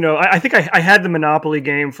cereal. You know, I think I had the Monopoly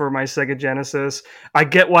game for my Sega Genesis. I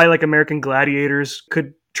get why like American Gladiators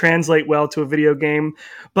could translate well to a video game,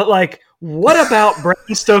 but like, what about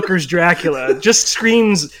Bram Stoker's Dracula? Just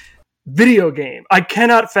screams video game. I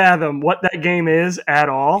cannot fathom what that game is at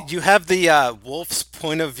all. You have the wolf's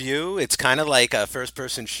point of view. It's kind of like a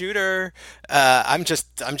first-person shooter. I'm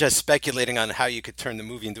just speculating on how you could turn the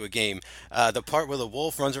movie into a game. The part where the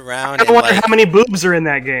wolf runs around. I wonder how many boobs are in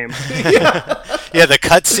that game. Yeah, the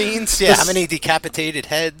cutscenes. Yeah, how many decapitated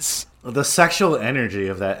heads? The sexual energy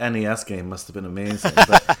of that NES game must have been amazing.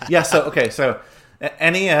 But yeah, so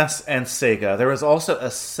NES and Sega. There was also a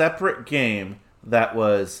separate game that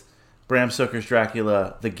was Bram Stoker's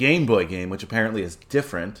Dracula, the Game Boy game, which apparently is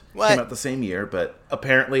different. What? Came out the same year, but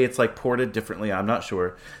apparently it's like ported differently. I'm not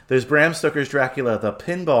sure. There's Bram Stoker's Dracula, the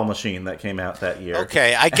pinball machine that came out that year.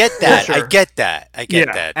 Okay, I get that. Sure. I get that.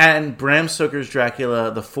 And Bram Stoker's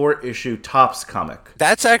Dracula, the 4-issue Topps comic.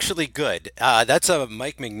 That's actually good. That's a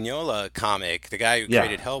Mike Mignola comic, the guy who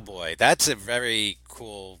created Hellboy. That's a very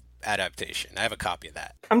cool adaptation. I have a copy of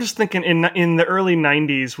that. I'm just thinking in the early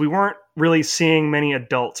 90s, we weren't really seeing many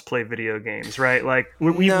adults play video games, right? Like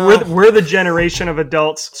we're the generation of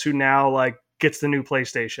adults who now like gets the new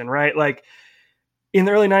PlayStation, right? Like in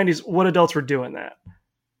the early 90s, what adults were doing that?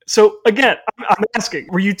 So again, I'm asking,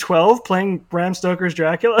 were you 12 playing Bram Stoker's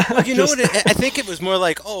Dracula? You know what? I think it was more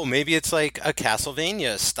like, maybe it's like a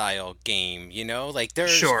Castlevania style game, like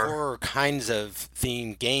there's horror kinds of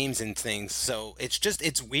themed games and things. So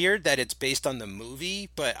it's weird that it's based on the movie,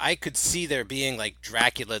 but I could see there being like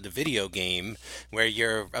Dracula, the video game, where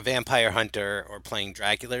you're a vampire hunter or playing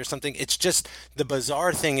Dracula or something. It's just the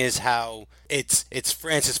bizarre thing is how it's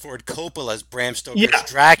Francis Ford Coppola's Bram Stoker's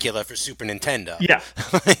Dracula for Super Nintendo. Yeah.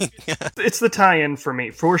 It's the tie-in for me,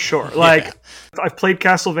 for sure. Like, I've played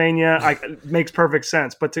Castlevania. It makes perfect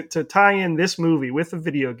sense. But to tie in this movie with a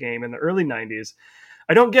video game in the early 90s,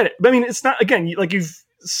 I don't get it. But I mean, it's not, again, like you've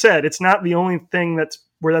said, it's not the only thing that's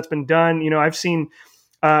been done. I've seen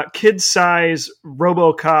kid-size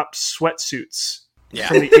RoboCop sweatsuits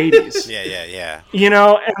from the 80s. Yeah.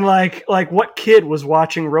 And like what kid was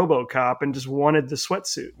watching RoboCop and just wanted the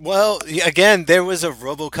sweatsuit? Well, again, there was a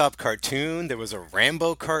RoboCop cartoon. There was a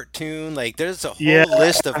Rambo cartoon. Like, there's a whole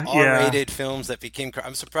list of R-rated films that became...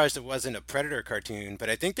 I'm surprised it wasn't a Predator cartoon, but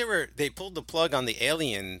I think they pulled the plug on the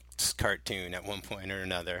Aliens cartoon at one point or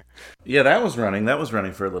another. Yeah, that was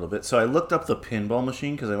running for a little bit. So I looked up the pinball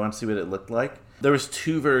machine because I wanted to see what it looked like. There was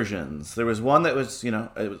two versions. There was one that was, it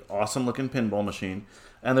was awesome looking pinball machine.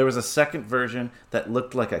 And there was a second version that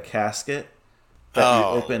looked like a casket that you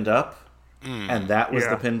opened up. And that was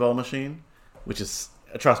the pinball machine, which is,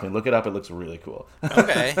 trust me, look it up. It looks really cool.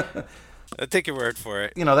 Okay. I'll take your word for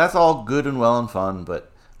it. That's all good and well and fun,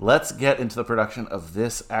 but let's get into the production of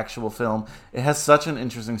this actual film. It has such an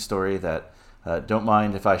interesting story that don't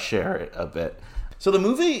mind if I share it a bit. So the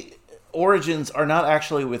movie origins are not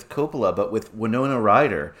actually with Coppola, but with Winona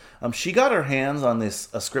Ryder. She got her hands on a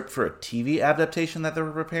script for a TV adaptation that they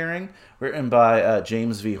were preparing, written by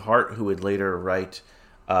James V. Hart, who would later write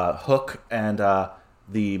Hook and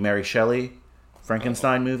the Mary Shelley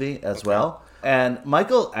Frankenstein movie as well. And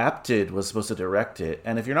Michael Apted was supposed to direct it.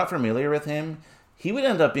 And if you're not familiar with him, he would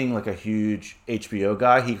end up being like a huge HBO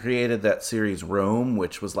guy. He created that series Rome,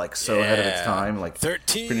 which was like so ahead of its time, like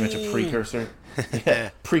 13. Pretty much a precursor.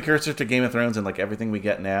 Precursor to Game of Thrones and like everything we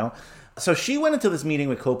get now. So she went into this meeting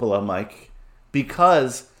with Coppola, Mike,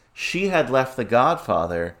 because she had left The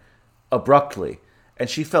Godfather abruptly, and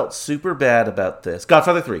she felt super bad about this.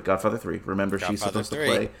 Godfather 3. Remember, Godfather she's supposed 3. to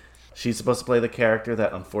play. She's supposed to play the character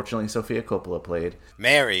that unfortunately Sofia Coppola played.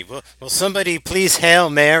 Mary. Will somebody please hail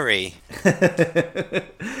Mary?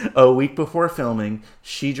 A week before filming,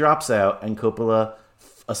 she drops out, and Coppola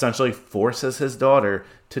essentially forces his daughter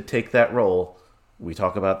to take that role. We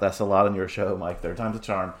talk about this a lot on your show, Mike. Third time's a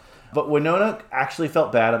charm. But Winona actually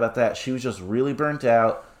felt bad about that. She was just really burnt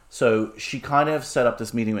out. So she kind of set up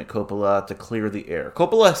this meeting with Coppola to clear the air.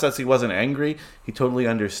 Coppola says he wasn't angry. He totally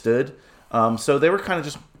understood. So they were kind of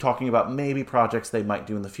just talking about maybe projects they might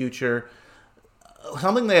do in the future.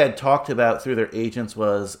 Something they had talked about through their agents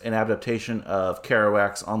was an adaptation of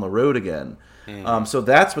Kerouac's On the Road Again. So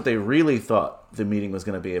that's what they really thought the meeting was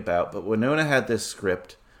going to be about. But Winona had this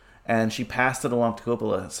script, and she passed it along to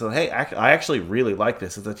Coppola. So, hey, I actually really like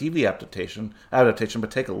this. It's a TV adaptation,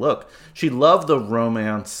 but take a look. She loved the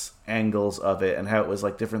romance angles of it and how it was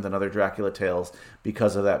like different than other Dracula tales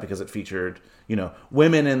because of that, because it featured,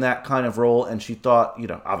 women in that kind of role. And she thought,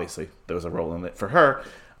 obviously there was a role in it for her.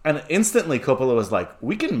 And instantly Coppola was like,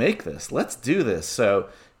 we can make this. Let's do this. So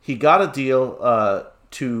he got a deal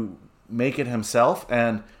to make it himself,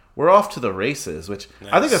 and we're off to the races, which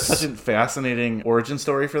I think that's such a fascinating origin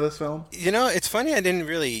story for this film. It's funny, I didn't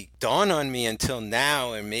really dawn on me until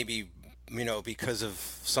now, and maybe because of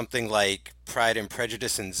something like Pride and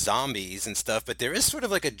Prejudice and zombies and stuff, but there is sort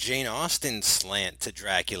of like a Jane Austen slant to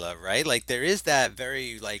Dracula, right? Like there is that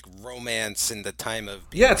very like romance in the time of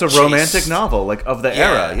being Yeah, it's a chased. Romantic novel, like of the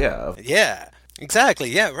era, yeah. Yeah, exactly.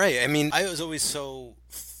 Yeah, right. I mean, I was always so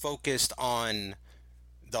focused on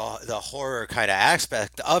the horror kind of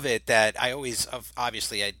aspect of it that I always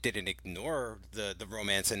obviously I didn't ignore the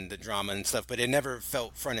romance and the drama and stuff, but it never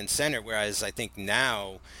felt front and center. Whereas I think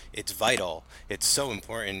now it's vital. It's so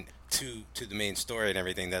important to the main story and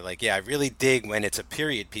everything that like I really dig when it's a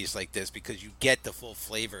period piece like this because you get the full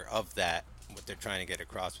flavor of that what they're trying to get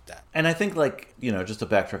across with that. And I think like just to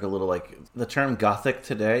backtrack a little, like the term Gothic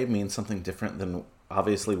today means something different than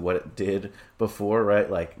obviously what it did before, right?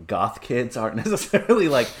 Like goth kids aren't necessarily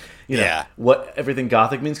like what everything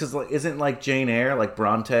Gothic means, because like isn't like Jane Eyre, like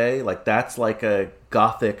Bronte, like that's like a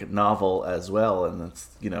Gothic novel as well, and it's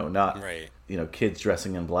not right. Kids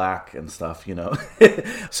dressing in black and stuff,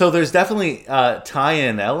 So there's definitely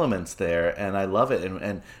tie-in elements there, and I love it,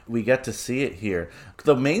 and we get to see it here.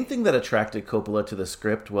 The main thing that attracted Coppola to the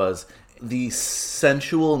script was the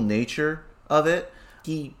sensual nature of it.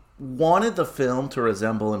 He wanted the film to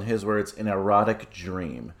resemble, in his words, an erotic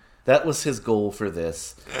dream. That was his goal for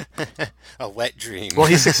this. A wet dream. Well,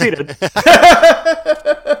 he succeeded.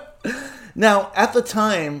 Now, at the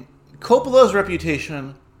time, Coppola's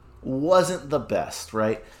reputation wasn't the best,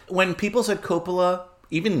 right? When people said Coppola,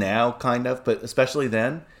 even now, kind of, but especially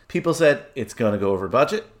then, people said, it's going to go over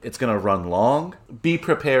budget, it's going to run long, be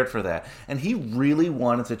prepared for that. And he really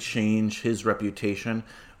wanted to change his reputation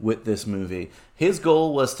with this movie. His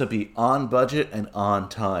goal was to be on budget and on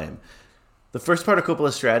time. The first part of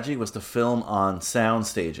Coppola's strategy was to film on sound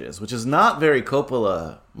stages, which is not very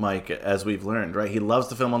Coppola, Mike, as we've learned, right? He loves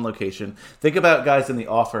to film on location. Think about Guys in the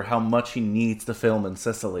Offer, how much he needs to film in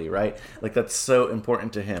Sicily, right? Like, that's so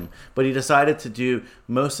important to him. But he decided to do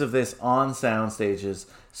most of this on sound stages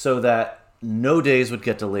so that no days would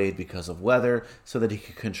get delayed because of weather, so that he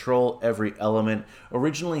could control every element.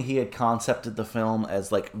 Originally, he had concepted the film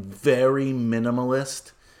as, like, very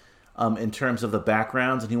minimalist, in terms of the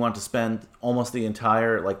backgrounds, and he wanted to spend almost the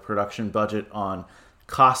entire production budget on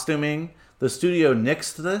costuming. The studio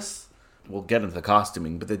nixed this. We'll get into the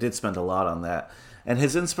costuming, but they did spend a lot on that. And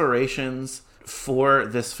his inspirations for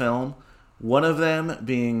this film, one of them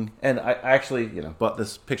being, and I actually bought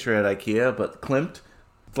this picture at IKEA, but Klimt,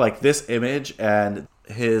 like this image and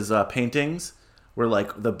his paintings were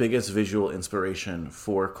like the biggest visual inspiration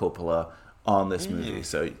for Coppola on this movie.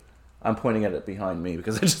 So I'm pointing at it behind me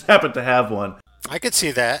because I just happen to have one. I could see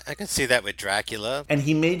that. I could see that with Dracula. And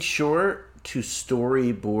he made sure to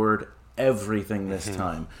storyboard everything this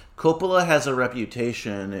time. Coppola has a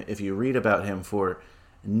reputation, if you read about him, for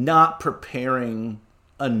not preparing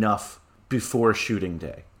enough before shooting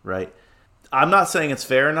day, right? I'm not saying it's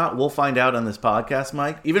fair or not. We'll find out on this podcast,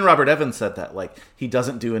 Mike. Even Robert Evans said that. Like, he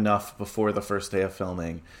doesn't do enough before the first day of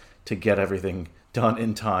filming to get everything done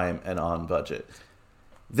in time and on budget.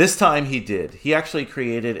 This time he did. He actually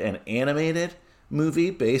created an animated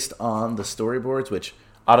movie based on the storyboards, which,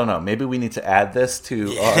 I don't know, maybe we need to add this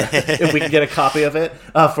to if we can get a copy of it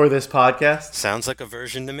for this podcast. Sounds like a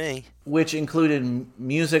version to me. Which included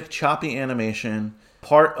music, choppy animation,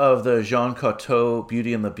 part of the Jean Cocteau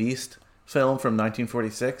Beauty and the Beast film from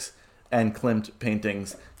 1946, and Klimt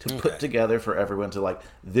paintings to put together for everyone to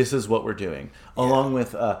this is what we're doing. Along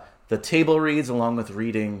with the table reads, along with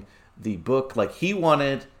reading the book. Like, he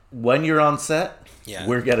wanted, when you're on set,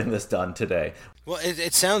 we're getting this done today. Well,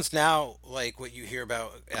 it sounds now like what you hear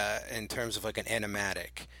about in terms of like an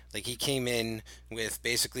animatic. Like, he came in with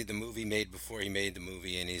basically the movie made before he made the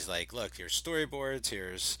movie, and he's like, look, here's storyboards,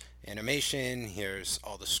 here's animation, here's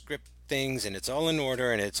all the script things, and it's all in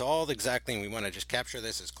order, and it's all exactly, and we want to just capture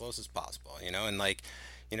this as close as possible, and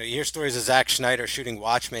you hear stories of Zack Snyder shooting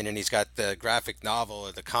Watchmen, and he's got the graphic novel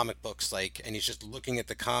or the comic books, and he's just looking at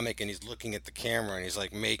the comic, and he's looking at the camera, and he's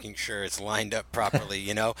making sure it's lined up properly.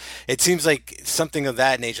 It seems like something of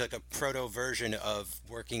that nature, like a proto version of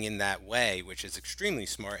working in that way, which is extremely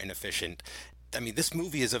smart and efficient. I mean, this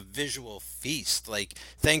movie is a visual feast.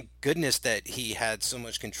 Thank goodness that he had so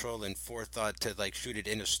much control and forethought to shoot it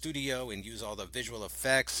in a studio and use all the visual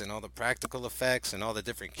effects and all the practical effects and all the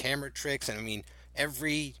different camera tricks. And I mean,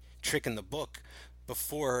 every trick in the book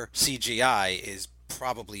before CGI is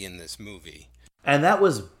probably in this movie. And that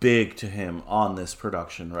was big to him on this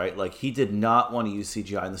production, right? He did not want to use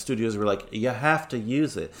CGI, and the studios were like, you have to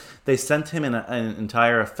use it. They sent him an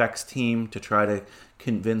entire effects team to try to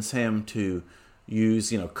convince him to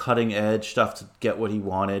use, cutting edge stuff to get what he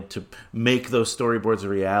wanted, to make those storyboards a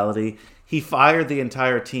reality. He fired the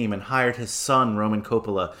entire team and hired his son, Roman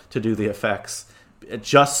Coppola, to do the effects,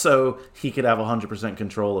 just so he could have 100%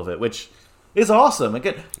 control of it, which is awesome.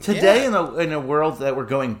 Again, today in a world that we're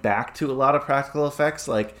going back to a lot of practical effects,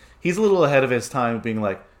 like, he's a little ahead of his time being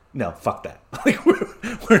like, no, fuck that. Like,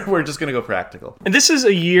 we're just going to go practical. And this is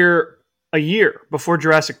a year before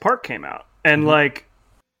Jurassic Park came out. And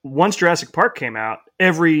once Jurassic Park came out,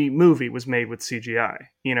 every movie was made with CGI.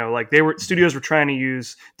 Studios were trying to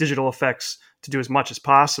use digital effects to do as much as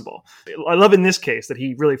possible. I love in this case that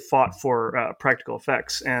he really fought for practical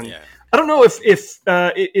effects. And I don't know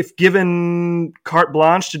if given carte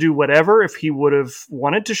blanche to do whatever, if he would have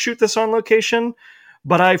wanted to shoot this on location.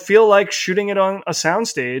 But I feel like shooting it on a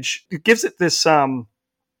soundstage, it gives it this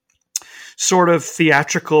sort of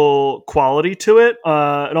theatrical quality to it.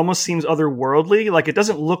 It almost seems otherworldly. Like, it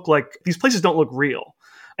doesn't look like, these places don't look real.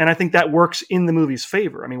 And I think that works in the movie's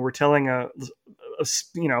favor. I mean, we're telling how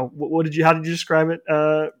did you describe it,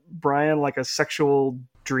 Brian? Like a sexual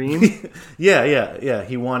dream? Yeah.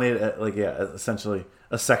 He wanted, essentially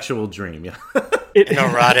a sexual dream. Yeah. An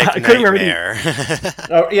erotic nightmare.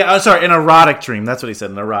 An erotic dream. That's what he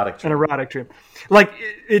said, an erotic dream. An erotic dream. Like,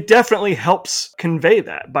 it definitely helps convey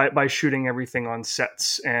that by shooting everything on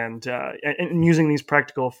sets and using these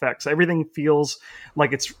practical effects. Everything feels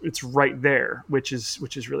like it's right there, which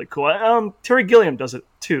is really cool. Terry Gilliam does it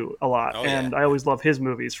too a lot, and I always love his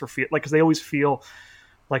movies because they always feel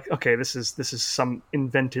like, okay, this is some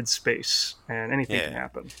invented space and anything can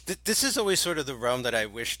happen. This is always sort of the realm that I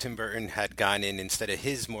wish Tim Burton had gone in instead of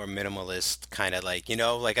his more minimalist kind of I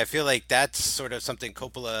feel like that's sort of something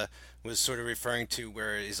Coppola was sort of referring to,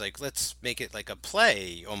 where he's like, let's make it like a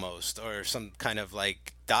play almost, or some kind of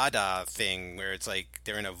like Dada thing where it's like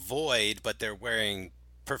they're in a void, but they're wearing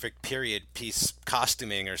perfect period piece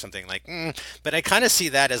costuming or something But I kind of see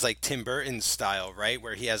that as like Tim Burton's style, right?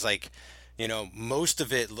 Where he has like, most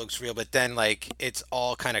of it looks real, but then it's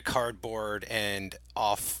all kind of cardboard and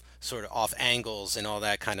off angles and all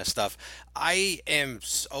that kind of stuff. I am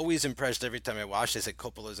always impressed every time I watch this at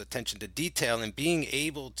Coppola's attention to detail and being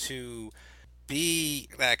able to be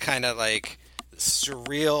that kind of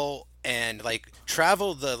surreal and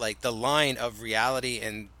travel the line of reality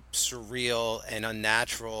and surreal and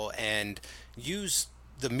unnatural and use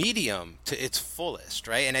the medium to its fullest,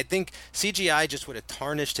 right? And I think CGI just would have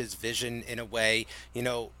tarnished his vision in a way.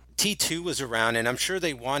 T2 was around, and I'm sure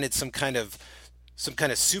they wanted some kind of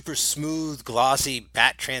super smooth, glossy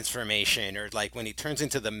bat transformation, or when he turns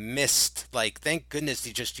into the mist. Thank goodness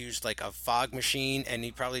he just used a fog machine, and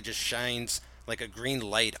he probably just shines a green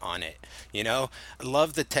light on it. I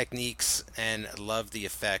love the techniques and love the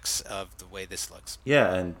effects of the way this looks.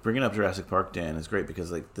 Yeah, and bringing up Jurassic Park, Dan, is great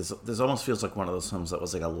because this almost feels like one of those films that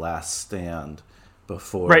was a last stand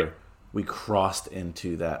before we crossed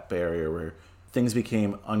into that barrier where things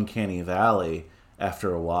became uncanny valley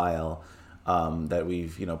after a while, that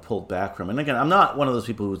we've pulled back from. And again, I'm not one of those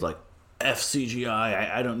people who's F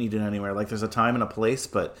CGI. I don't need it anywhere. There's a time and a place,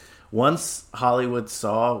 but once Hollywood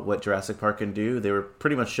saw what Jurassic Park can do, they were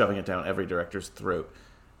pretty much shoving it down every director's throat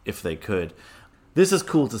if they could. This is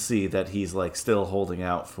cool to see that he's still holding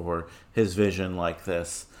out for his vision like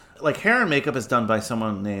this. Hair and makeup is done by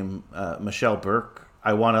someone named Michelle Burke.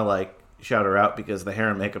 I want to shout her out because the hair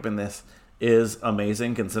and makeup in this is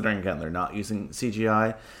amazing, considering again they're not using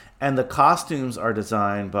CGI. And the costumes are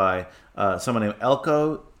designed by someone named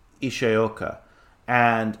Elko Ishaoka.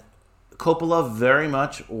 And Coppola very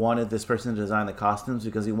much wanted this person to design the costumes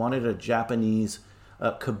because he wanted a Japanese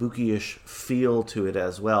kabuki-ish feel to it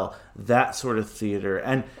as well. That sort of theater.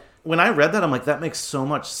 And when I read that, I'm like, that makes so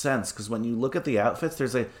much sense, because when you look at the outfits,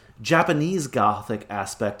 there's a Japanese Gothic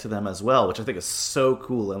aspect to them as well, which I think is so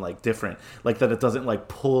cool and different. That it doesn't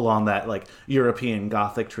pull on that European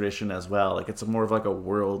Gothic tradition as well. It's more of a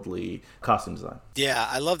worldly costume design. Yeah,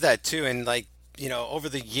 I love that too. And over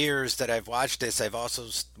the years that I've watched this, I've also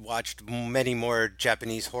watched many more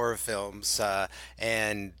Japanese horror films,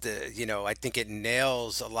 and I think it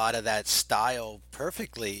nails a lot of that style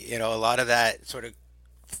perfectly. A lot of that sort of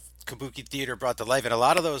kabuki theater brought to life, and a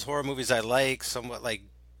lot of those horror movies I like, somewhat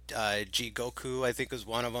Jigoku, I think, is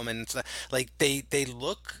one of them, and it's they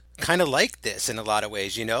look kind of like this in a lot of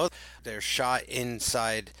ways. They're shot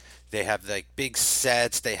inside. They have big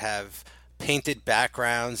sets. They have painted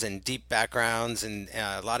backgrounds and deep backgrounds and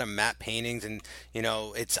a lot of matte paintings, and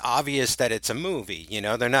it's obvious that it's a movie.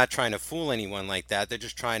 They're not trying to fool anyone like that. They're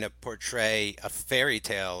just trying to portray a fairy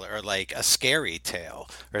tale or a scary tale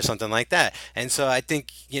or something like that. And so I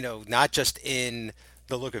think not just in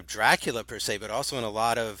the look of Dracula per se, but also in a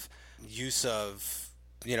lot of use of,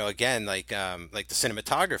 again, like the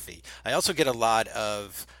cinematography. I also get a lot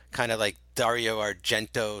of kind of like Dario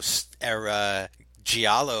Argento era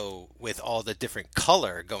giallo with all the different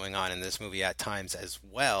color going on in this movie at times as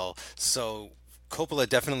well. So Coppola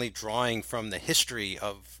definitely drawing from the history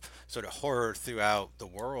of sort of horror throughout the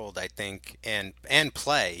world, I think, and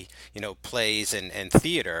play, plays and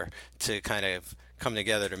theater to kind of come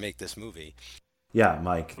together to make this movie. Yeah,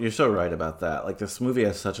 Mike, you're so right about that. Like, this movie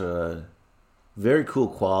has such a very cool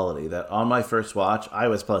quality that on my first watch, I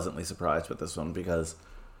was pleasantly surprised with this one because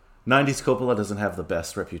 90s Coppola doesn't have the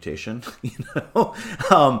best reputation,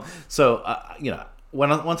 once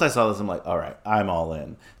I saw this, I'm like, all right, I'm all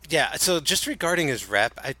in. Yeah, so just regarding his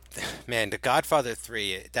rep, The Godfather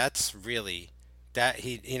 3, that's really that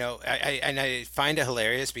I find it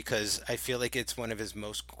hilarious because I feel like it's one of his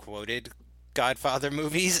most quoted Godfather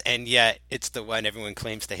movies, and yet it's the one everyone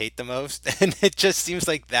claims to hate the most, and it just seems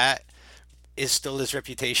like that is still his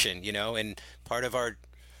reputation, and part of our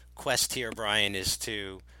quest here, Brian, is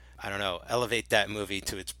to, I don't know, elevate that movie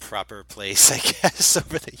to its proper place, I guess,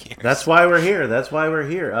 over the years. That's why we're here.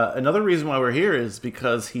 Another reason why we're here is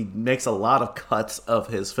because he makes a lot of cuts of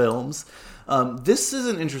his films. This is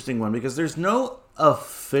an interesting one because there's no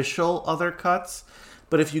official other cuts,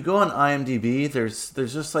 but if you go on IMDb, there's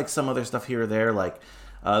just like some other stuff here or there, like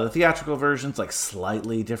the theatrical version's like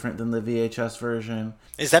slightly different than the VHS version.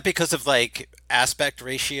 Is that because of like aspect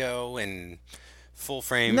ratio and full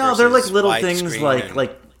frame? No, they're like little things and...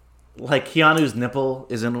 like Keanu's nipple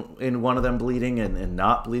is in one of them bleeding and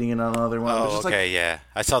not bleeding in another one. Oh, okay, yeah.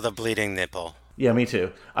 I saw the bleeding nipple. Yeah, me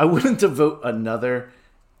too. I wouldn't devote another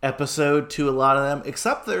episode to a lot of them,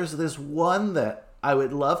 except there's this one that I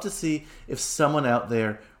would love to see if someone out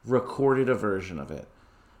there recorded a version of it.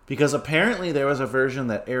 Because apparently there was a version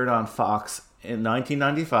that aired on Fox in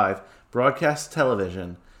 1995, broadcast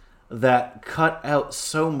television, that cut out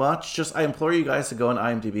so much. I implore you guys to go on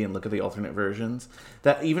IMDb and look at the alternate versions,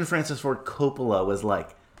 that even Francis Ford Coppola was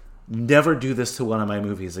like, never do this to one of my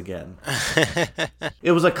movies again.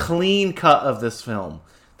 It was a clean cut of this film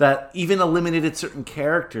that even eliminated certain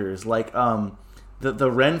characters, like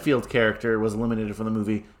the Renfield character was eliminated from the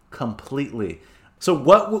movie completely. So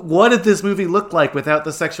what did this movie look like without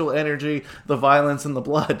the sexual energy, the violence, and the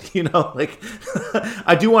blood?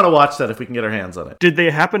 I do want to watch that if we can get our hands on it. Did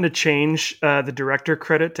they happen to change the director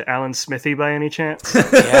credit to Alan Smithy by any chance?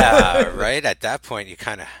 Yeah, right. At that point, you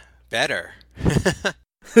kind of better.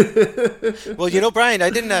 Well, Brian,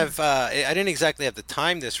 I didn't exactly have the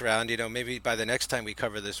time this round. Maybe by the next time we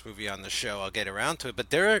cover this movie on the show, I'll get around to it.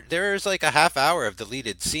 But there's like a half hour of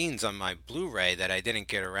deleted scenes on my Blu-ray that I didn't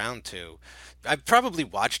get around to. I've probably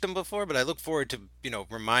watched them before, but I look forward to,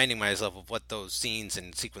 reminding myself of what those scenes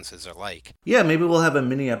and sequences are like. Yeah, maybe we'll have a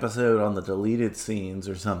mini episode on the deleted scenes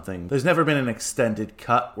or something. There's never been an extended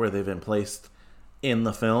cut where they've been placed in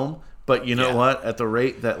the film, but you know what? At the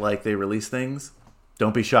rate that they release things,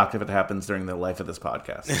 don't be shocked if it happens during the life of this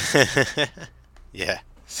podcast. Yeah.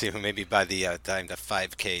 See, maybe by the time the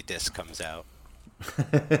 5K disc comes out.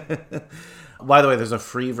 By the way, there's a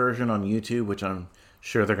free version on YouTube, which I'm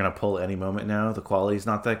sure they're going to pull any moment now. The quality's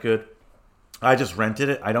not that good. I just rented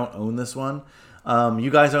it. I don't own this one. You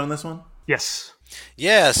guys own this one? Yes.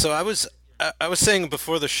 Yeah, so I was saying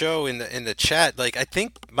before the show in the chat, I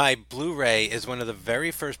think my Blu-ray is one of the very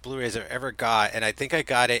first Blu-rays I ever got, and I think I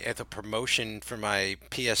got it at the promotion for my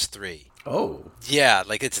PS3. Oh. Yeah,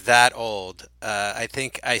 it's that old. I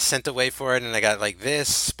think I sent away for it, and I got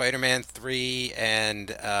this, Spider-Man 3,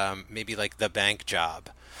 and maybe The Bank Job.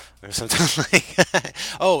 Or something like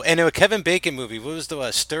Oh, and a Kevin Bacon movie. What was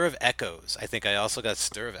the Stir of Echoes? I think I also got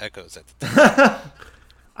Stir of Echoes at the time.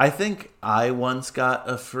 I think I once got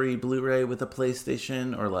a free Blu-ray with a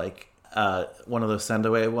PlayStation or one of those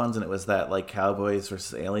send-away ones, and it was that Cowboys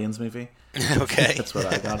versus Aliens movie. Okay. That's what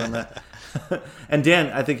I got on that. And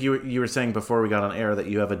Dan, I think you were saying before we got on air that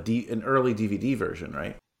you have an early DVD version,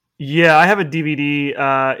 right? Yeah, I have a DVD.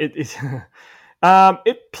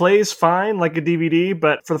 It plays fine like a DVD,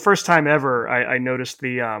 but for the first time ever, I noticed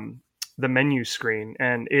the menu screen,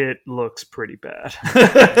 and it looks pretty bad.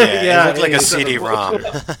 Yeah, it looked like a CD-ROM.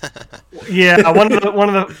 Yeah, one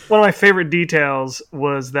of my favorite details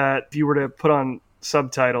was that if you were to put on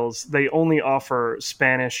subtitles, they only offer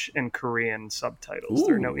Spanish and Korean subtitles.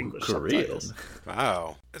 There are no English subtitles.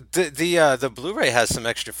 Wow. The Blu-ray has some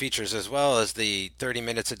extra features as well as the 30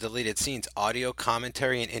 minutes of deleted scenes, audio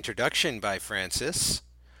commentary and introduction by Francis,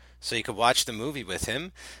 so you could watch the movie with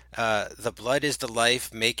him. The blood is the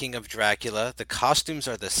life, making of Dracula. The costumes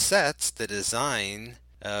are the sets, the design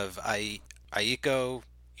of Aiko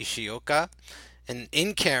Ishioka. And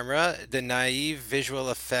in camera, the naive visual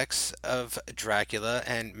effects of Dracula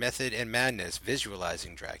and method and madness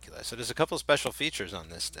visualizing Dracula. So there's a couple special features on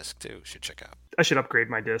this disc too. You should check out. I should upgrade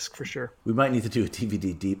my disc for sure. We might need to do a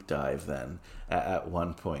DVD deep dive then at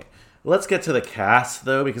one point. Let's get to the cast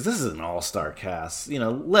though, because this is an all-star cast.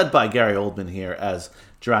 Led by Gary Oldman here as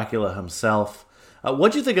Dracula himself.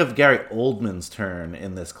 What do you think of Gary Oldman's turn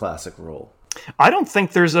in this classic role? I don't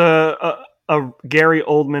think there's a Gary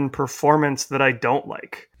Oldman performance that I don't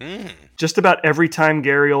like. Just about every time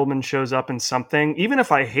Gary Oldman shows up in something, even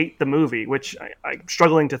if I hate the movie, which I'm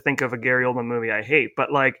struggling to think of a Gary Oldman movie I hate, but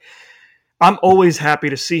I'm always happy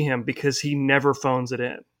to see him because he never phones it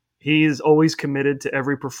in. He's always committed to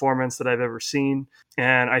every performance that I've ever seen,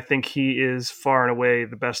 and I think he is far and away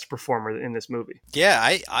the best performer in this movie. Yeah,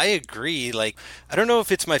 I agree. I don't know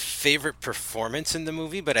if it's my favorite performance in the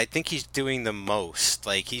movie, but I think he's doing the most.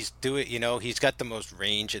 He's got the most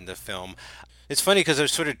range in the film. It's funny because I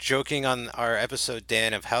was sort of joking on our episode,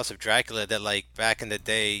 Dan, of House of Dracula, that back in the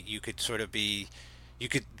day, you could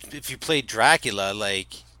if you played Dracula,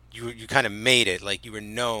 you kind of made it, you were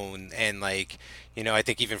known, and I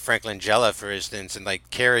think even Frank Langella, for instance, and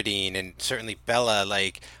Carradine, and certainly Bella,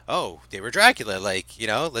 oh, they were Dracula,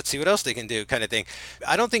 let's see what else they can do, kind of thing.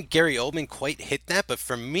 I don't think Gary Oldman quite hit that, but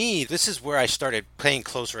for me, this is where I started paying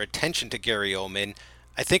closer attention to Gary Oldman.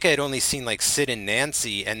 I think I had only seen Sid and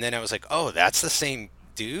Nancy, and then I was like, oh, that's the same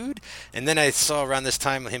dude. And then I saw around this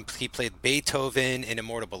time he played Beethoven in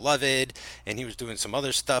Immortal Beloved, and he was doing some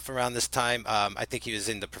other stuff around this time. I think he was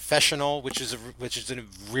in The Professional, which is a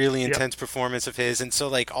really intense performance of his. And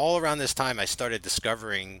so all around this time I started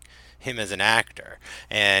discovering him as an actor,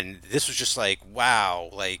 and this was just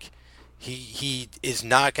wow, he is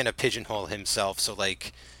not going to pigeonhole himself. So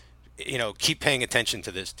keep paying attention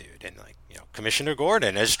to this dude, and Commissioner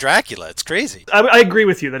Gordon as Dracula. It's crazy. I agree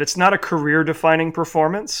with you that it's not a career-defining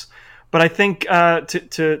performance, but I think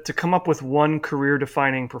to come up with one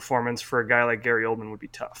career-defining performance for a guy like Gary Oldman would be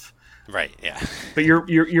tough. Right. Yeah. But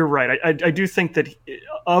you're right. I do think that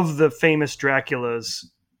of the famous Draculas,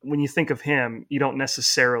 when you think of him, you don't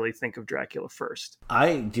necessarily think of Dracula first.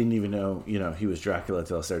 I didn't even know he was Dracula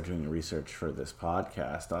until I started doing research for this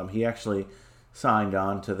podcast. He actually signed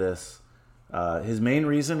on to this. His main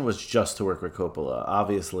reason was just to work with Coppola.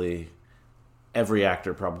 Obviously, every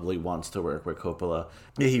actor probably wants to work with Coppola.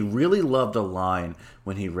 He really loved a line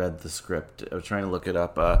when he read the script. I was trying to look it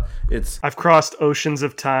up. I've crossed oceans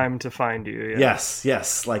of time to find you. Yeah.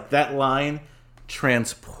 Yes. That line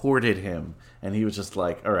transported him. And he was just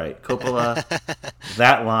like, all right, Coppola,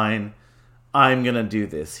 that line, I'm going to do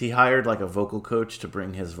this. He hired a vocal coach to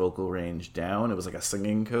bring his vocal range down. It was a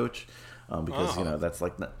singing coach. Because that's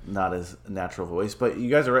not his natural voice. But you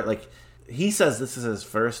guys are right. He says this is his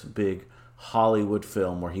first big Hollywood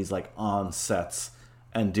film where he's on sets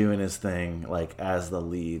and doing his thing as the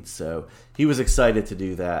lead. So he was excited to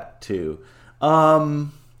do that too.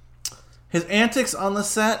 His antics on the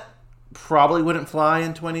set probably wouldn't fly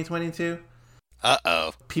in 2022.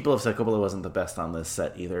 Uh-oh. People have said Coppola wasn't the best on this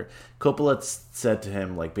set either. Coppola said to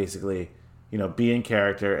him basically, be in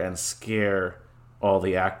character and scare all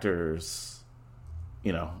the actors,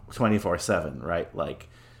 24/7, right?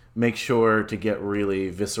 Make sure to get really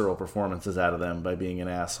visceral performances out of them by being an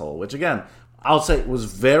asshole, which again, I'll say was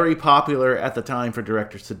very popular at the time for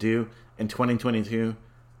directors to do. In 2022,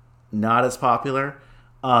 not as popular.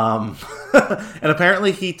 And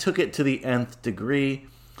apparently he took it to the nth degree.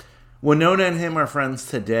 Winona and him are friends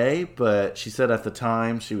today, but she said at the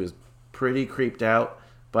time she was pretty creeped out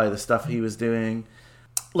by the stuff he was doing.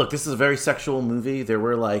 Look, this is a very sexual movie. There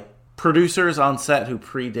were producers on set who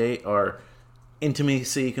predate our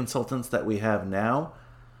intimacy consultants that we have now,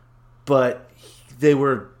 but they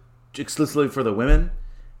were exclusively for the women,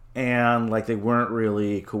 and they weren't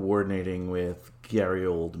really coordinating with Gary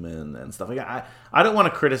Oldman and stuff. I don't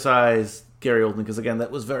want to criticize Gary Oldman because again,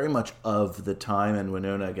 that was very much of the time, and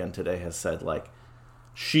Winona again today has said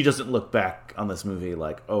she doesn't look back on this movie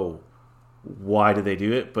oh, why did they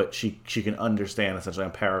do it? But she can understand, essentially,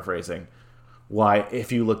 I'm paraphrasing, why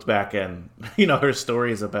if you looked back and, her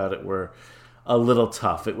stories about it were a little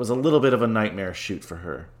tough. It was a little bit of a nightmare shoot for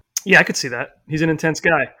her. Yeah, I could see that. He's an intense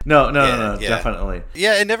guy. No, definitely.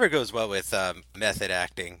 Yeah, it never goes well with method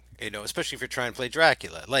acting, especially if you're trying to play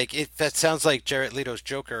Dracula. That sounds like Jared Leto's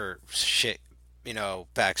Joker shit,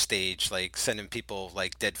 backstage, sending people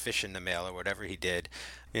dead fish in the mail or whatever he did.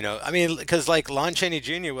 Because Lon Chaney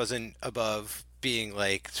Jr. wasn't above being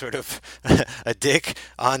sort of a dick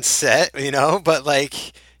on set, but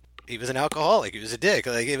he was an alcoholic. He was a dick.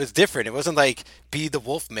 Like, it was different. It wasn't like be the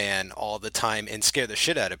wolf man all the time and scare the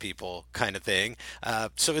shit out of people kind of thing.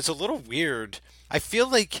 So it's a little weird. I feel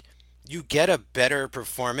like you get a better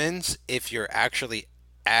performance if you're actually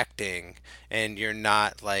acting and you're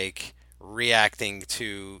not like reacting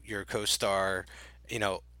to your co-star, you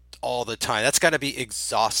know, all the time. That's got to be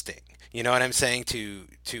exhausting. You know what I'm saying?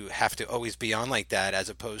 To have to always be on like that, as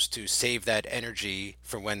opposed to save that energy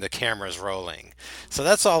for when the camera's rolling. So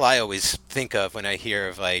that's all I always think of when I hear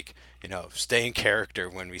of, like, you know, stay in character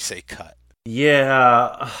when we say cut.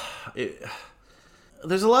 Yeah,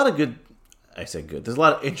 there's a lot of good. I say good. There's a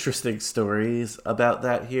lot of interesting stories about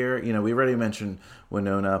that here. You know, we already mentioned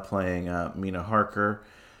Winona playing Mina Harker.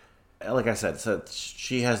 Like I said, so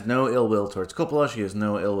she has no ill will towards Coppola. She has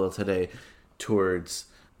no ill will today towards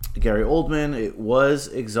Gary Oldman. It was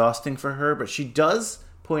exhausting for her, but she does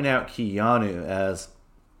point out Keanu, as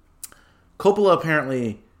Coppola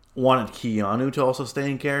apparently wanted Keanu to also stay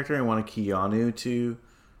in character and wanted Keanu to,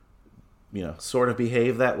 you know, sort of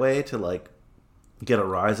behave that way to, like, get a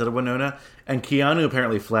rise out of Winona. And Keanu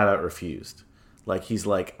apparently flat out refused. Like, he's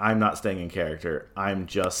like, I'm not staying in character. I'm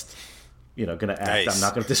just, you know, going to act. Nice. I'm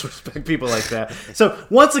not going to disrespect people like that. So,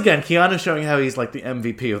 once again, Keanu's showing how he's like the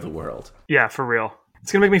MVP of the world. Yeah, for real.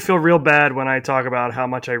 It's going to make me feel real bad when I talk about how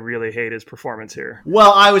much I really hate his performance here.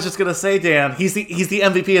 Well, I was just going to say, Dan, he's the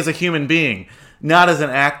MVP as a human being, not as an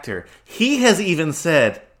actor. He has even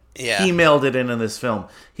said, he mailed it in this film.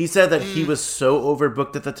 He said that he was so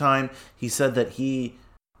overbooked at the time. He said that he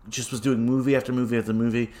just was doing movie after movie after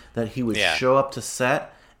movie, that he would show up to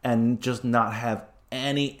set and just not have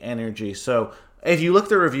any energy. So if you look at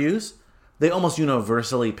the reviews, they almost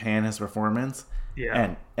universally pan his performance.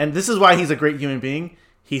 Yeah. And this is why he's a great human being.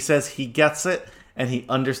 He says he gets it and he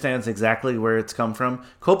understands exactly where it's come from.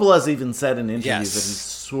 Coppola's even said in interviews that he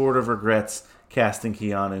sort of regrets casting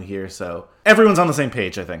Keanu here. So everyone's on the same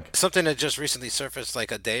page, I think. Something that just recently surfaced like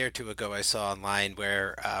a day or two ago I saw online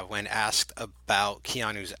where when asked about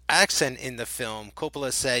Keanu's accent in the film,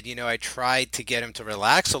 Coppola said, you know, I tried to get him to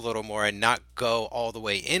relax a little more and not go all the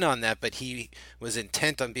way in on that, but he was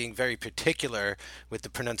intent on being very particular with the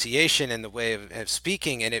pronunciation and the way of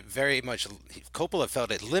speaking, and it very much, Coppola felt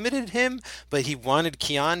it limited him, but he wanted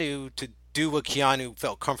Keanu to do what Keanu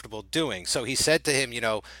felt comfortable doing. So he said to him, you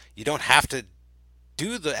know, you don't have to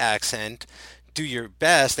do the accent, do your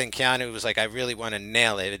best. And Keanu was like, I really want to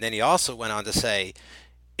nail it. And then he also went on to say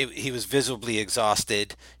he was visibly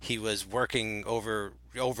exhausted. He was working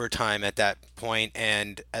overtime at that point,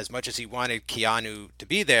 and as much as he wanted Keanu to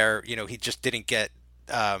be there, you know, he just didn't get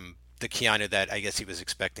the Keanu that I guess he was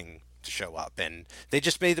expecting to show up. And they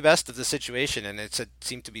just made the best of the situation, and it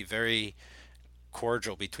seemed to be very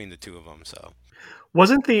cordial between the two of them. So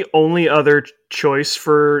wasn't the only other choice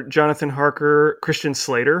for Jonathan Harker Christian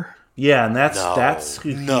Slater? Yeah, and that's who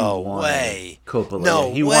he wanted. Way. Coppola. No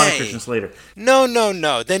yeah, he way. wanted Christian Slater.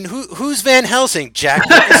 No. Then who's Van Helsing? Jack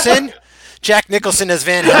Nicholson? Jack Nicholson as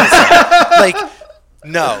Van Helsing. Like,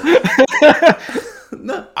 no.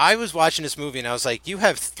 No. I was watching this movie and I was like, you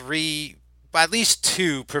have at least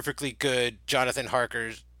two perfectly good Jonathan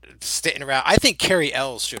Harkers sitting around. I think Cary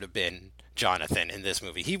Ells should have been Jonathan in this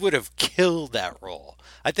movie. He would have killed that role.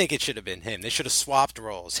 I think it should have been him. They should have swapped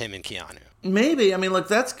roles, him and Keanu. Maybe. I mean, look,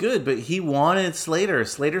 that's good, but he wanted Slater.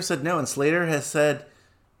 Slater said no, and Slater has said,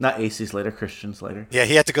 not AC Slater, Christian Slater. Yeah,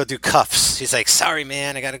 he had to go do cuffs. He's like, sorry,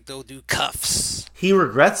 man, I got to go do cuffs. He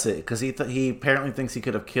regrets it because he apparently thinks he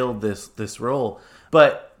could have killed this role.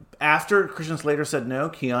 But after Christian Slater said no,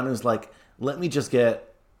 Keanu's like, let me just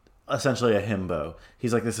get essentially a himbo.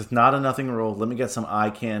 He's like, this is not a nothing role. Let me get some eye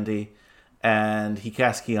candy. And he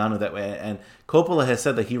cast Keanu that way. And Coppola has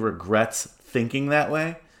said that he regrets thinking that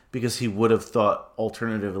way because he would have thought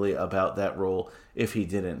alternatively about that role if he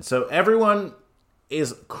didn't. So everyone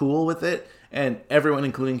is cool with it, and everyone,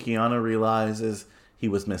 including Keanu, realizes he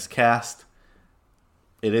was miscast.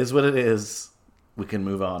 It is what it is. We can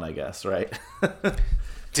move on, I guess, right?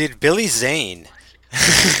 Dude, Billy Zane.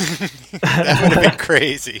 That would have been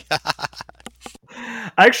crazy.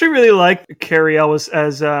 I actually really like Cary Elwes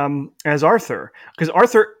as Arthur, because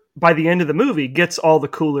Arthur, by the end of the movie, gets all the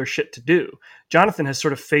cooler shit to do. Jonathan has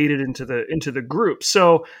sort of faded into the group.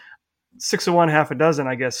 So 6 of one, half a dozen,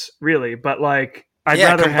 I guess, really. But like, I'd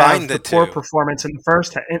rather have the poor performance in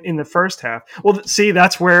the first half. Well, see,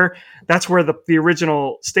 that's where the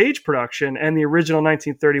original stage production and the original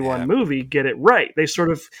 1931 movie get it right. They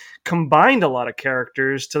sort of combined a lot of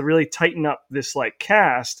characters to really tighten up this like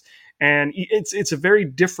cast. And it's a very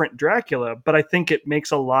different Dracula, but I think it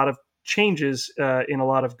makes a lot of changes in a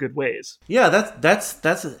lot of good ways. Yeah,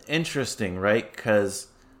 that's interesting, right? Because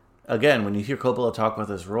again, when you hear Coppola talk about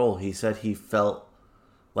this role, he said he felt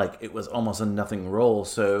like it was almost a nothing role,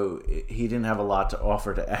 so he didn't have a lot to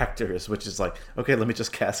offer to actors, which is like, okay, let me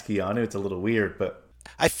just cast Keanu. It's a little weird, but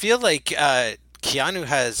I feel like Keanu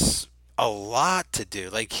has a lot to do.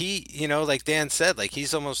 Like he, like Dan said, like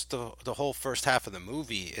he's almost the whole first half of the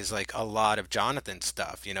movie is like a lot of Jonathan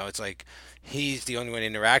stuff. It's like he's the only one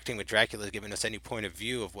interacting with Dracula, giving us any point of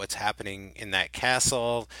view of what's happening in that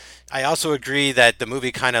castle. I also agree that the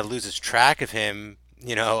movie kind of loses track of him,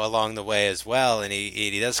 along the way as well, and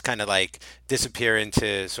he does kind of like disappear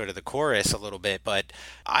into sort of the chorus a little bit, but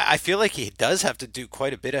I feel like he does have to do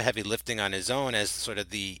quite a bit of heavy lifting on his own as sort of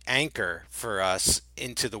the anchor for us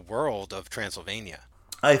into the world of Transylvania.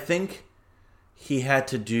 I think he had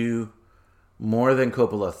to do more than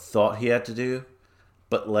Coppola thought he had to do,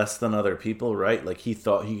 but less than other people, right? Like he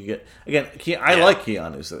thought he could get, again, I like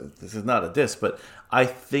Keanu, so this is not a diss, but I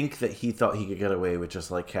think that he thought he could get away with just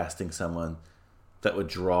like casting someone that would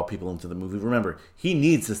draw people into the movie. Remember, he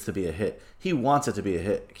needs this to be a hit. He wants it to be a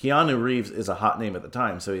hit. Keanu Reeves is a hot name at the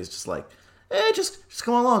time, so he's just like, just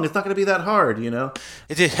come along. It's not going to be that hard,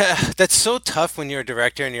 That's so tough when you're a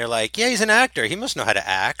director and you're like, yeah, he's an actor. He must know how to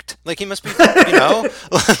act. Like, he must be,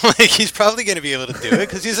 like, he's probably going to be able to do it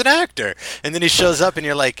because he's an actor. And then he shows up and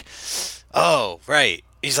you're like, oh, right.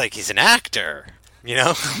 He's an actor.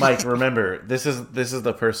 Mike, remember, this is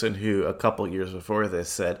the person who a couple years before this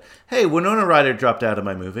said, hey, Winona Ryder dropped out of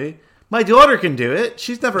my movie. My daughter can do it.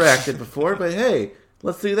 She's never acted before, but hey,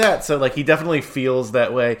 let's do that. So, like, he definitely feels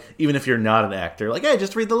that way, even if you're not an actor. Like, hey,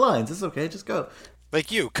 just read the lines. It's okay. Just go.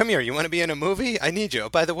 Like, come here. You want to be in a movie? I need you. Oh,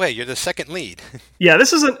 by the way, you're the second lead. Yeah,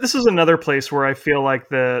 this is another place where I feel like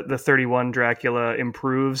the 31 Dracula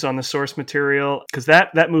improves on the source material, because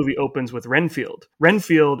that movie opens with Renfield.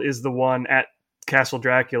 Renfield is the one at Castle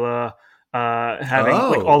Dracula, having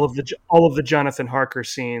like all of the Jonathan Harker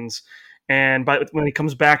scenes, and when he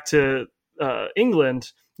comes back to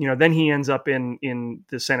England, then he ends up in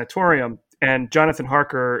the sanatorium, and Jonathan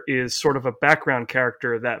Harker is sort of a background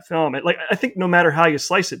character of that film. I think no matter how you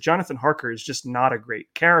slice it, Jonathan Harker is just not a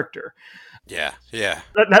great character. Yeah.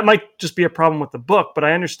 That might just be a problem with the book, but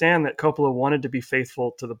I understand that Coppola wanted to be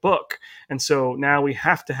faithful to the book, and so now we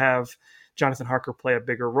have to have Jonathan Harker play a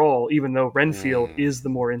bigger role, even though Renfield is the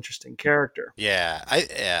more interesting character. Yeah.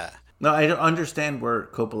 No, I don't understand where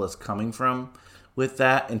Coppola's coming from with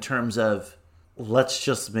that in terms of, let's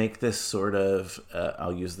just make this sort of,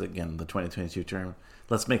 I'll use the 2022 term,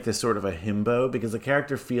 let's make this sort of a himbo, because the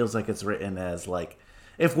character feels like it's written as like,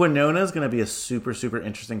 if Winona's going to be a super, super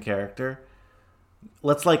interesting character,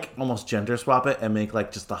 let's like almost gender swap it and make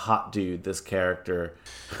like just a hot dude this character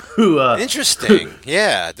who... interesting.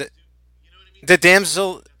 Yeah. The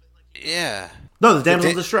damsel, yeah. No, the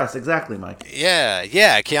damsel in distress, exactly, Mike. Yeah.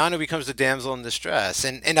 Keanu becomes the damsel in distress,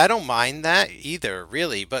 and I don't mind that either,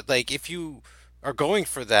 really. But like, if you are going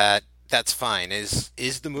for that, that's fine. Is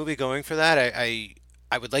the movie going for that? I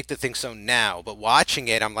would like to think so now, but watching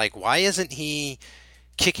it, I'm like, why isn't he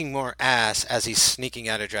kicking more ass as he's sneaking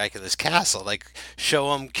out of Dracula's castle? Like,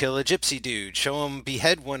 show him kill a gypsy dude, show him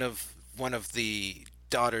behead one of the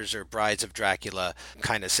daughters or brides of Dracula,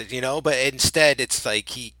 kind of, but instead it's like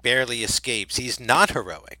he barely escapes. He's not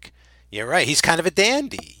heroic. You're right. He's kind of a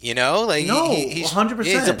dandy, like he's 100%.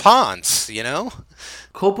 He's a Ponce,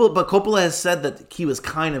 Coppola has said that he was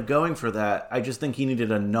kind of going for that. I just think he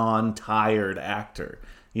needed a non-tired actor,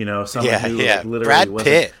 someone who literally Brad wasn't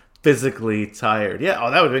Pitt. Physically tired. Yeah,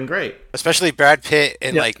 that would have been great. Especially Brad Pitt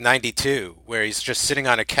in like 92, where he's just sitting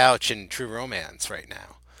on a couch in True Romance right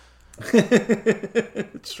now.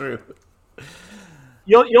 It's true.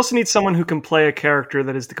 You also need someone who can play a character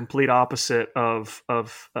that is the complete opposite of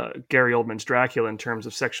Gary Oldman's Dracula in terms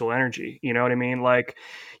of sexual energy. You know what I mean? Like,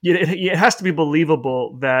 it has to be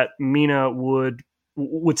believable that Mina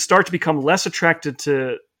would start to become less attracted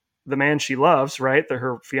to the man she loves, right?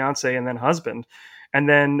 Her fiance and then husband, and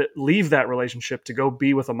then leave that relationship to go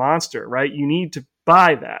be with a monster, right? You need to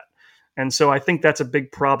buy that. And so I think that's a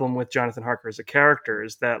big problem with Jonathan Harker as a character,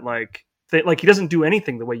 is that he doesn't do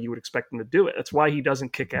anything the way you would expect him to do it. That's why he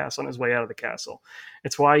doesn't kick ass on his way out of the castle.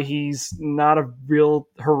 It's why he's not a real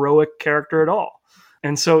heroic character at all.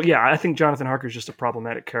 And so, yeah, I think Jonathan Harker is just a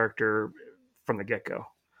problematic character from the get-go.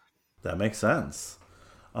 That makes sense.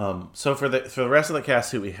 So for the rest of the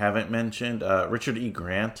cast who we haven't mentioned, Richard E.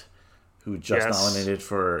 Grant, who just nominated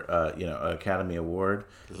for an Academy Award,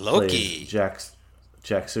 Loki.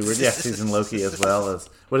 Jack Seward. Yes, he's in Loki as well as,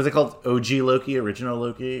 what is it called? OG Loki, original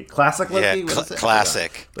Loki, classic Loki. Yeah,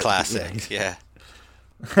 classic. Yeah.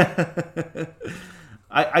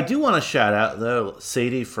 I do want to shout out though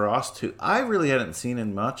Sadie Frost, who I really hadn't seen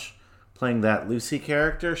in much, playing that Lucy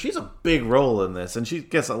character. She's a big role in this, and she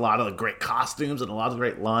gets a lot of the great costumes and a lot of the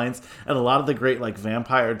great lines and a lot of the great like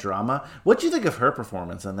vampire drama. What do you think of her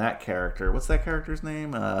performance in that character? What's that character's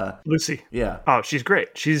name? Lucy. Yeah. Oh, she's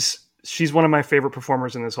great. She's one of my favorite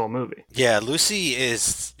performers in this whole movie. Yeah, Lucy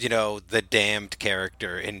is, the damned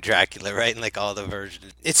character in Dracula, right? In like all the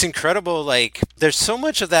versions. It's incredible. Like, there's so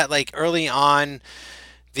much of that, like early on,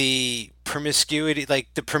 the promiscuity, like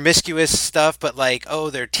the promiscuous stuff, but like, oh,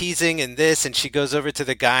 they're teasing and this, and she goes over to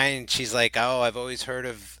the guy and she's like, oh, I've always heard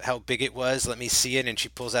of how big it was. Let me see it. And she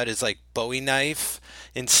pulls out his like Bowie knife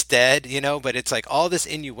instead, but it's like all this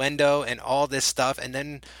innuendo and all this stuff. And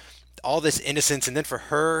then all this innocence, and then for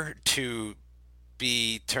her to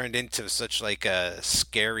be turned into such like a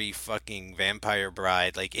scary fucking vampire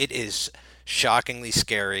bride, like it is shockingly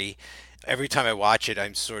scary. Every time I watch it,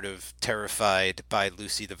 I'm sort of terrified by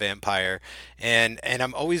Lucy the vampire, and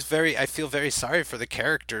I'm always I feel very sorry for the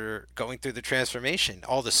character going through the transformation.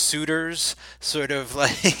 All the suitors sort of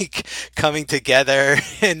like coming together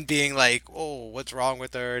and being like, oh, what's wrong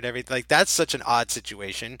with her and everything. Like, that's such an odd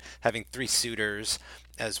situation, having 3 suitors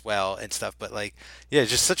as well and stuff, but like, yeah,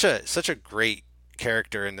 just such a great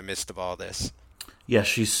character in the midst of all this. Yeah,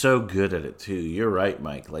 she's so good at it too. You're right,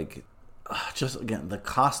 Mike. Like, just again, the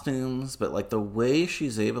costumes, but like the way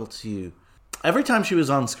she's able to, every time she was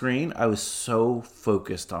on screen, I was so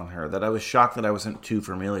focused on her that I was shocked that I wasn't too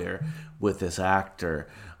familiar with this actor.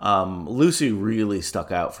 Lucy really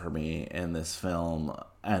stuck out for me in this film,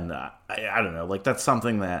 and I don't know, like that's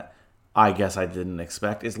something that I guess I didn't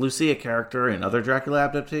expect. Is Lucy a character in other Dracula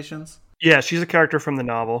adaptations? Yeah, she's a character from the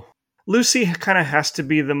novel. Lucy kind of has to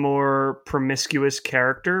be the more promiscuous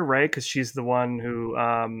character, right? Because she's the one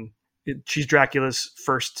who, she's Dracula's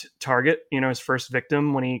first target, his first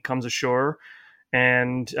victim when he comes ashore.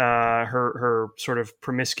 And her sort of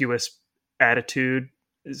promiscuous attitude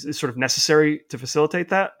is sort of necessary to facilitate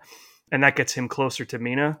that. And that gets him closer to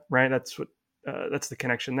Mina, right? That's the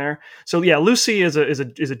connection there. So yeah, Lucy is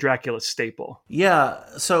a Dracula staple. Yeah,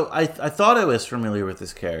 so I thought I was familiar with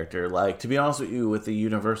this character. Like, to be honest with you, with the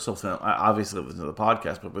Universal film, obviously it was in the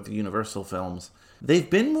podcast, but with the Universal films, they've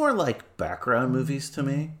been more like background movies to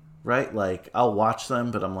me, right? Like, I'll watch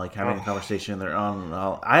them, but I'm like having a conversation. They're on. And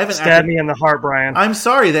I haven't stab me in the heart, Brian. I'm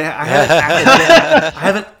sorry, I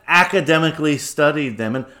haven't academically studied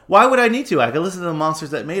them, and why would I need to? I can listen to The Monsters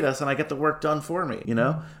That Made Us, and I get the work done for me.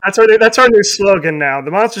 That's our new slogan now.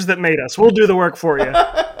 The Monsters That Made Us. We'll do the work for you.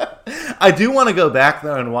 I do want to go back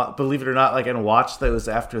though and believe it or not, like, and watch those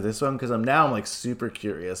after this one, because I'm like super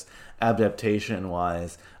curious, adaptation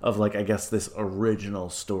wise, of like, I guess, this original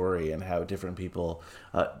story and how different people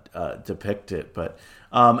depict it. But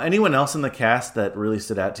anyone else in the cast that really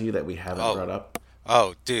stood out to you that we haven't brought up?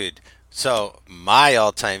 Oh, dude. So my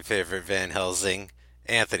all-time favorite Van Helsing,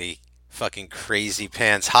 Anthony fucking Crazy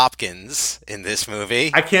Pants Hopkins in this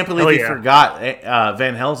movie. I can't believe you forgot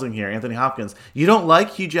Van Helsing here, Anthony Hopkins. You don't like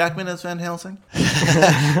Hugh Jackman as Van Helsing?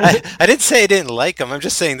 I didn't say I didn't like him. I'm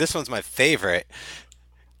just saying this one's my favorite.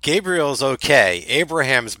 Gabriel's okay.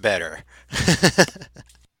 Abraham's better.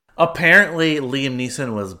 Apparently, Liam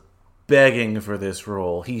Neeson was begging for this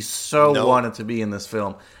role. He wanted to be in this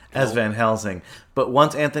film as Van Helsing. But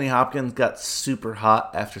once Anthony Hopkins got super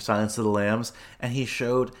hot after Silence of the Lambs, and he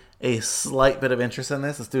showed a slight bit of interest in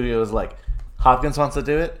this, the studio was like, Hopkins wants to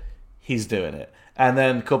do it, he's doing it. And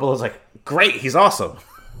then Coppola was like, great, he's awesome.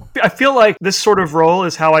 I feel like this sort of role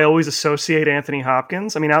is how I always associate Anthony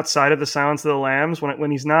Hopkins. I mean, outside of the Silence of the Lambs,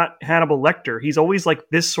 when he's not Hannibal Lecter, he's always like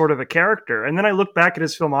this sort of a character. And then I look back at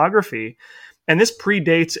his filmography, and this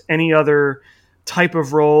predates any other type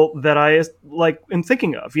of role that I like am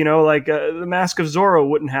thinking of. Like The Mask of Zorro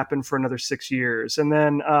wouldn't happen for another 6 years. And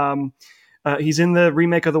then he's in the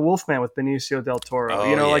remake of The Wolfman with Benicio del Toro.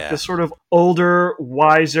 Like this sort of older,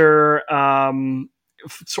 wiser,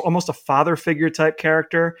 almost a father figure type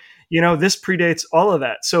character. This predates all of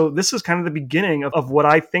that. So this is kind of the beginning of what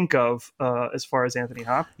I think of as far as Anthony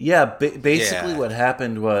Hopkins. Yeah, basically what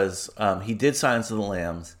happened was he did Silence of the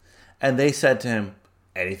Lambs, and they said to him,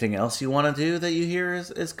 anything else you want to do that you hear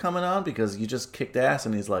is coming on? Because you just kicked ass.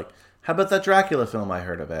 And he's like, how about that Dracula film I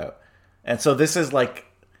heard about? And so this is like,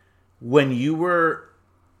 when you were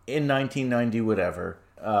in 1990 whatever,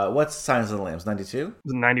 what's Silence of the Lambs, 92?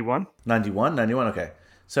 91. 91, okay.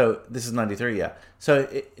 So this is 93, yeah. So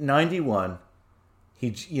 91,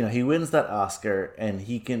 he wins that Oscar, and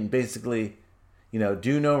he can basically,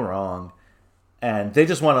 do no wrong. And they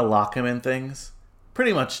just want to lock him in things.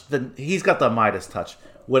 Pretty much, he's got the Midas touch.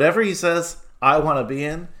 Whatever he says, I want to be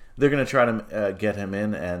in, they're going to try to get him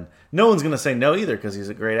in. And no one's going to say no either, because he's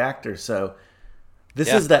a great actor. So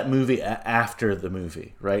This is that movie after the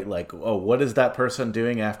movie, right? Like, oh, what is that person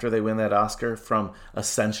doing after they win that Oscar from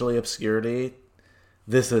essentially obscurity?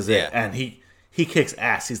 This is it. And he kicks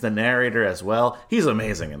ass. He's the narrator as well. He's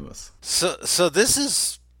amazing in this. So this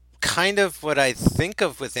is kind of what I think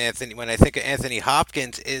of with Anthony when I think of Anthony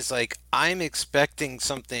Hopkins is like I'm expecting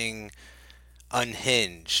something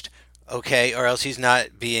unhinged, okay, or else he's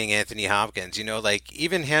not being Anthony Hopkins. You know, like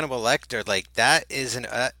even Hannibal Lecter, like that is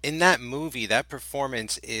in that movie, that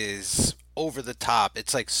performance is over the top.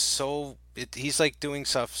 It's like he's like doing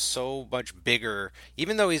stuff so much bigger.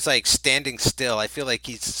 Even though he's like standing still, I feel like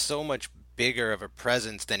he's so much bigger of a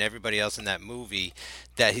presence than everybody else in that movie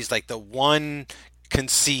that he's like the one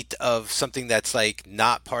conceit of something that's like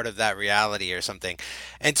not part of that reality or something.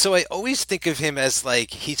 And so I always think of him as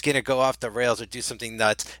like he's gonna go off the rails or do something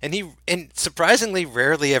nuts, and he surprisingly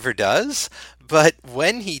rarely ever does, but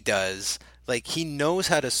when he does, like he knows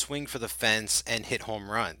how to swing for the fence and hit home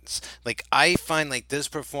runs. Like I find like this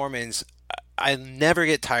performance, I never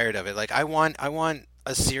get tired of it. Like I want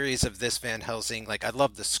a series of this Van Helsing. Like I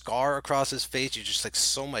love the scar across his face. You just like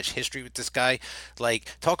so much history with this guy. Like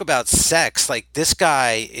talk about sex. Like this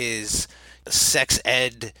guy is a sex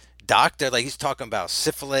ed doctor. Like he's talking about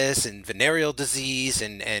syphilis and venereal disease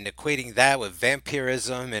and equating that with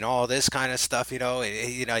vampirism and all this kind of stuff. You know,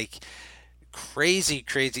 like crazy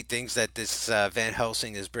things that this Van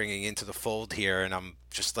Helsing is bringing into the fold here. And I'm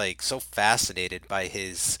just like so fascinated by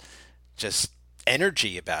his just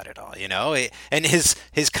energy about it all, you know, and his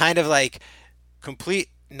kind of like complete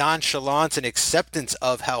nonchalance and acceptance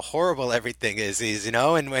of how horrible everything is, you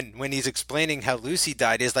know, and when he's explaining how Lucy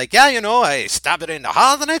died, he's like, yeah, you know, I stabbed her in the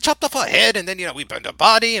heart and I chopped off her head and then, you know, we burned her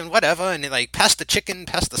body and whatever, and like pass the chicken,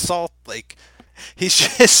 pass the salt. Like he's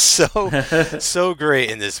just so great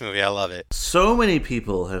in this movie. I love it. So many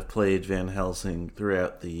people have played Van Helsing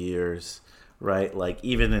throughout the years, right? Like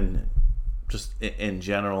even in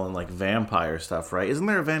general and like vampire stuff, right? Isn't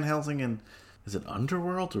there a Van Helsing in, is it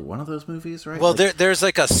Underworld or one of those movies, right? Well, like, there's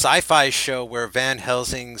like a sci-fi show where Van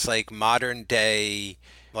Helsing's like modern day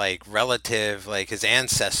like relative, like his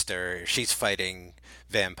ancestor, she's fighting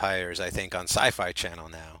vampires, I think, on Sci-Fi Channel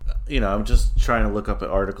now. You know, I'm just trying to look up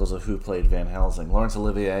articles of who played Van Helsing. Laurence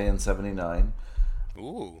Olivier in 1979.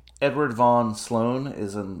 Ooh. Edward Von Sloan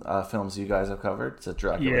is in films you guys have covered. It's a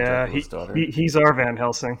Dracula, Dracula's daughter. He's our Van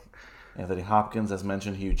Helsing. Anthony Hopkins, as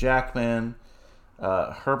mentioned, Hugh Jackman,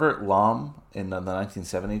 Herbert Lom in the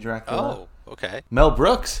 1970 Dracula. Oh, okay. Mel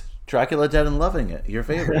Brooks, Dracula Dead and Loving It, your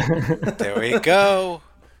favorite. There we go.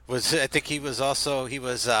 I think he was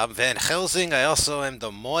Van Helsing. I also am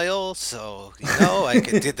the Moyle, so you know I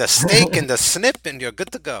can do the steak and the snip, and you're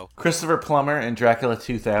good to go. Christopher Plummer in Dracula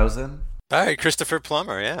 2000. All right, Christopher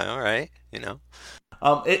Plummer. Yeah, all right. You know.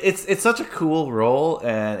 It's such a cool role,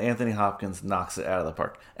 and Anthony Hopkins knocks it out of the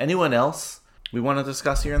park. Anyone else we want to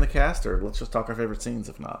discuss here in the cast, or let's just talk our favorite scenes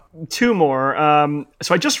if not? Two more.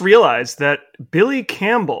 So I just realized that Billy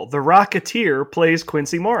Campbell, the Rocketeer, plays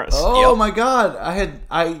Quincy Morris. Oh my God!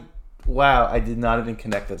 Wow, I did not even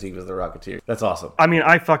connect that he was the Rocketeer. That's awesome. I mean,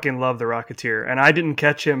 I fucking love the Rocketeer, and I didn't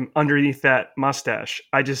catch him underneath that mustache.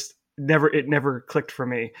 It never clicked for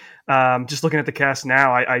me. Just looking at the cast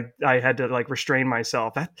now, I had to like restrain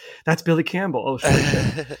myself. That's Billy Campbell. Oh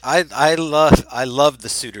shit! I love the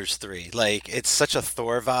Suitors 3. Like it's such a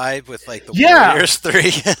Thor vibe with like the Warriors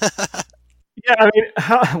 3. Yeah, I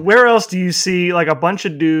mean, where else do you see like a bunch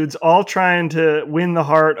of dudes all trying to win the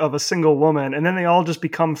heart of a single woman, and then they all just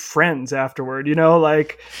become friends afterward? You know,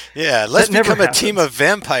 like let's become a team of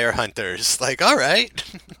vampire hunters. Like, all right.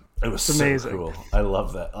 It was amazing. So cool. I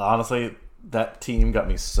love that. Honestly, that team got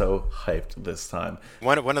me so hyped this time.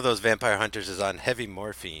 One of those vampire hunters is on heavy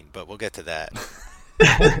morphine, but we'll get to that.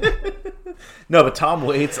 No, but Tom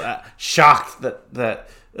Waits, shocked that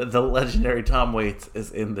the legendary Tom Waits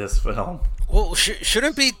is in this film. Well,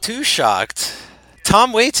 shouldn't be too shocked.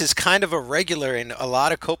 Tom Waits is kind of a regular in a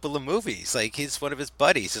lot of Coppola movies. Like he's one of his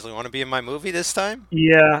buddies. Does he want to be in my movie this time?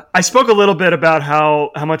 Yeah, I spoke a little bit about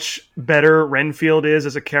how much better Renfield is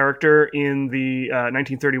as a character in the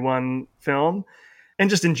 1931 film, and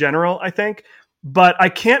just in general, I think. But I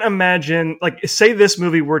can't imagine, like, say this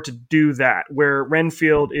movie were to do that, where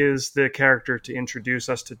Renfield is the character to introduce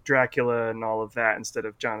us to Dracula and all of that instead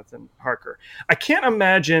of Jonathan Harker. I can't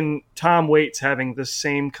imagine Tom Waits having the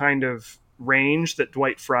same kind of range that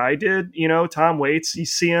Dwight Fry did. You know, Tom Waits, you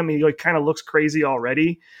see him, he like kind of looks crazy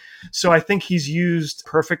already. So I think he's used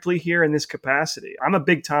perfectly here in this capacity. I'm a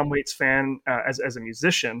big Tom Waits fan as a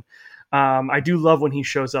musician. I do love when he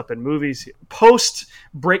shows up in movies. Post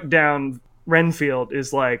breakdown Renfield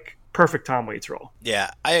is like perfect Tom Waits role. Yeah,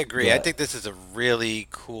 I agree. Yeah. I think this is a really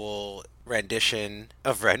cool rendition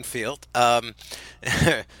of Renfield.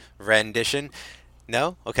 Rendition.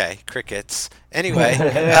 No? Okay, crickets. Anyway.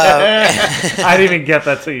 I didn't even get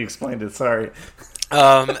that till you explained it. Sorry.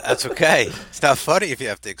 That's okay. It's not funny if you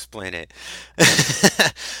have to explain it.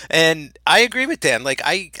 And I agree with Dan. Like,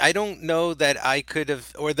 I don't know that I could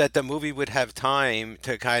have, or that the movie would have time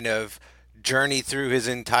to kind of journey through his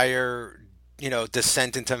entire,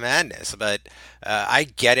 descent into madness. But I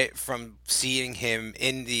get it from seeing him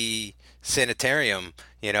in the sanitarium.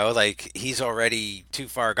 Like, he's already too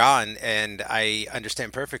far gone, and I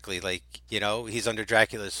understand perfectly. Like, he's under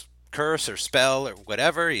Dracula's curse or spell or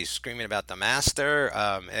whatever. He's screaming about the master.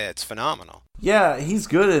 It's phenomenal. Yeah, he's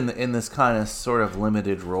good in this kind of sort of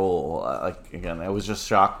limited role. Again, I was just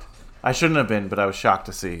shocked. I shouldn't have been, but I was shocked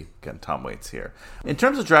to see, again, Tom Waits here. In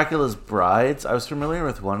terms of Dracula's brides, I was familiar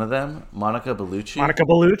with one of them, Monica Bellucci. Monica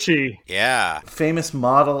Bellucci. Yeah. Famous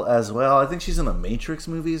model as well. I think she's in the Matrix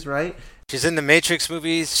movies, right? She's in the Matrix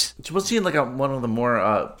movies. Was she in like one of the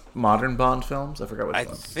more modern Bond films? I forgot which one. I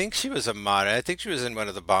think she was a modern. I think she was in one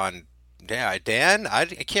of the Bond. Yeah, Dan, I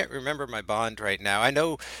can't remember my Bond right now. I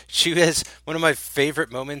know she has one of my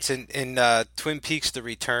favorite moments in Twin Peaks: The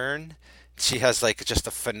Return. She has like just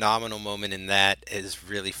a phenomenal moment in that. It is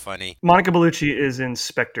really funny. Monica Bellucci is in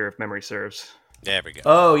Spectre, if memory serves. There we go.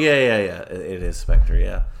 Oh yeah. It is Spectre.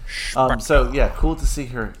 Yeah. So yeah, cool to see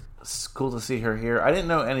her. Cool to see her here. I didn't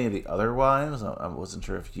know any of the other wives. I wasn't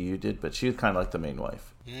sure if you did, but she was kind of like the main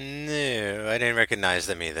wife. No, I didn't recognize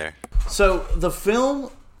them either. So the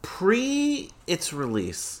film pre its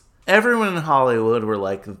release, everyone in Hollywood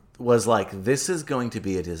was like, this is going to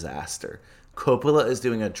be a disaster. Coppola is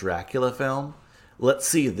doing a Dracula film. Let's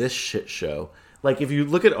see this shit show. Like, if you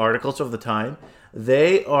look at articles of the time,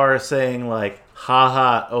 they are saying like,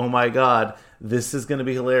 haha, oh my god, this is going to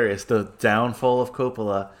be hilarious. The downfall of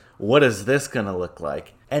Coppola. What is this going to look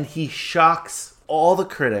like? And he shocks all the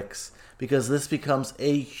critics because this becomes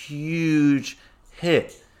a huge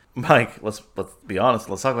hit. Mike, let's be honest.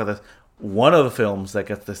 Let's talk about this. One of the films that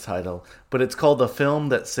gets this title, but it's called The Film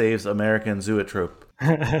That Saves American Zoetrope.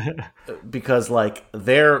 Because, like,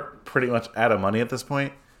 they're pretty much out of money at this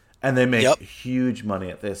point, and they make huge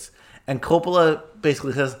money at this. And Coppola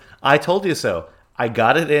basically says, I told you so. I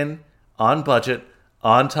got it in on budget,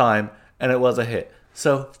 on time, and it was a hit.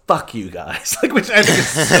 So, fuck you guys. Like, which I think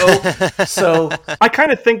is so... I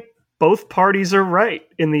kind of think both parties are right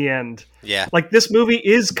in the end. Yeah. Like, this movie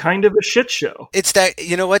is kind of a shit show. It's that,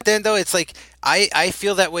 you know what, then, though? It's like, I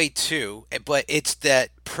feel that way, too. But it's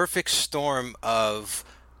that perfect storm of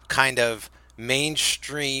kind of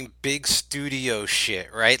mainstream, big studio shit,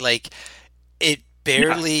 right? Like, it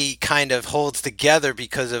barely kind of holds together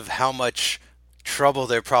because of how much trouble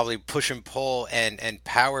they're probably push and pull and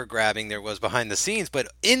power grabbing there was behind the scenes. But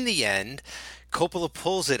in the end, Coppola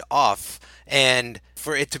pulls it off, and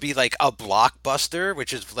for it to be like a blockbuster,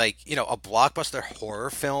 which is like, a blockbuster horror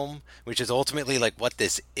film, which is ultimately like what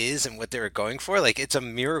this is and what they were going for, like, it's a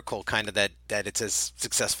miracle kind of that it's as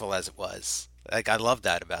successful as it was. Like, I love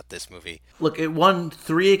that about this movie. Look, it won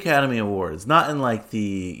 3 Academy Awards, not in like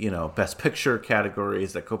the, Best Picture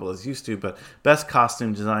categories that Coppola's used to, but Best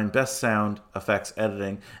Costume Design, Best Sound Effects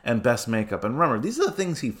Editing, and Best Makeup. And remember, these are the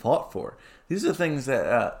things he fought for. These are the things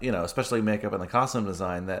that, especially makeup and the costume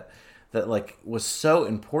design that like was so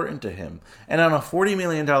important to him. And on a $40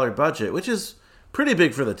 million budget, which is pretty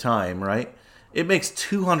big for the time, right? It makes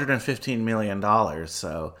 $215 million.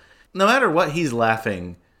 So no matter what, he's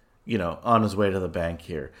laughing, on his way to the bank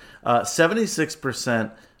here.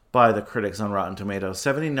 76% by the critics on Rotten Tomatoes,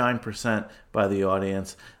 79% by the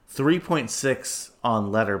audience, 3.6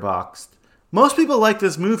 on Letterboxd. Most people like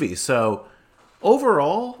this movie, so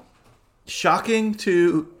overall, shocking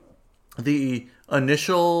to the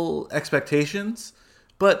initial expectations,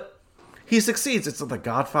 but he succeeds. It's The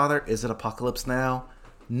Godfather. Is it Apocalypse Now?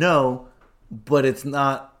 No, but it's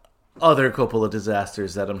not other Coppola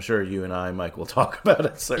disasters that I'm sure you and I, Mike, will talk about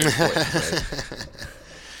at certain points.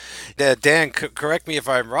 Right? Dan, correct me if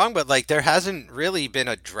I'm wrong, but like, there hasn't really been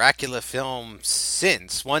a Dracula film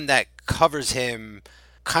since, one that covers him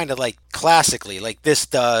kind of like classically, like this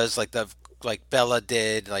does, like Bella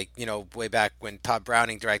did, like, way back when Todd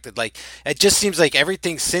Browning directed. Like, it just seems like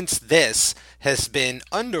everything since this has been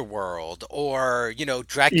Underworld or,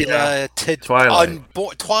 Dracula to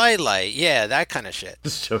Twilight. Yeah, that kind of shit.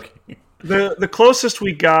 Just joking. The closest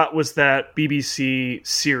we got was that BBC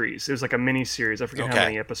series. It was like a mini series. I forget how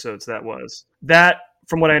many episodes that was. That,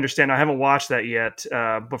 from what I understand, I haven't watched that yet,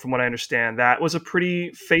 but from what I understand, that was a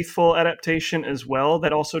pretty faithful adaptation as well.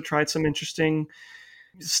 That also tried some interesting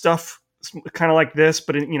stuff kind of like this,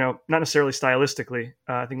 but not necessarily stylistically.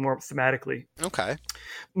 I think more thematically. Okay.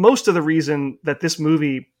 Most of the reason that this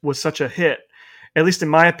movie was such a hit, at least in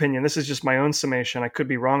my opinion, this is just my own summation, I could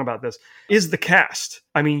be wrong about this, is the cast.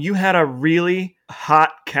 I mean, you had a really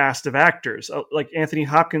hot cast of actors. Like Anthony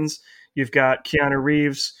Hopkins, you've got Keanu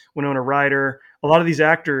Reeves, Winona Ryder. A lot of these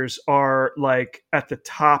actors are like at the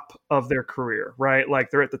top of their career, right? Like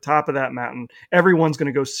they're at the top of that mountain. Everyone's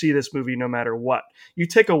going to go see this movie no matter what. You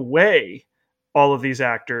take away all of these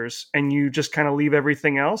actors and you just kind of leave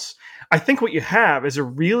everything else. I think what you have is a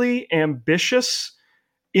really ambitious,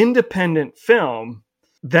 independent film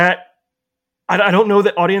that I don't know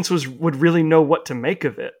that audiences would really know what to make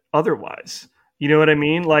of it otherwise. You know what I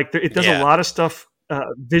mean? Like it does a lot of stuff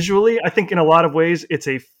visually. I think in a lot of ways it's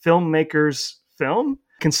a filmmaker's film,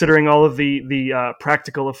 considering all of the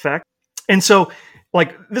practical effects. And so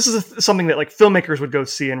like this is something that like filmmakers would go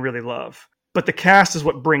see and really love. But the cast is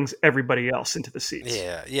what brings everybody else into the seats.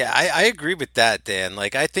 Yeah, I agree with that, Dan.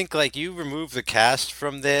 Like, I think, like, you remove the cast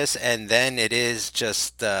from this, and then it is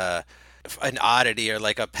just an oddity or,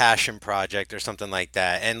 like, a passion project or something like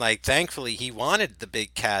that. And, like, thankfully, he wanted the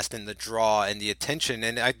big cast and the draw and the attention,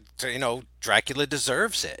 and, Dracula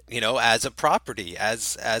deserves it, as a property,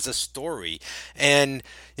 as a story. And,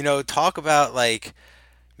 talk about, like,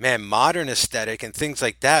 man, modern aesthetic and things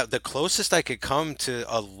like that. The closest I could come to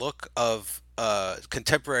a look of a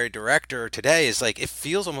contemporary director today is like, it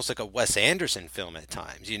feels almost like a Wes Anderson film at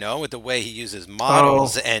times, with the way he uses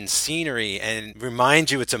models and scenery and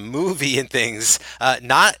reminds you it's a movie and things,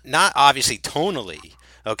 not obviously tonally,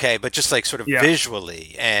 okay, but just like sort of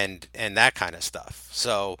visually and that kind of stuff.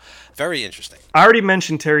 So very interesting. I already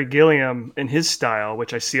mentioned Terry Gilliam and his style,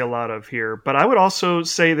 which I see a lot of here, but I would also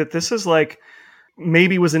say that this is like,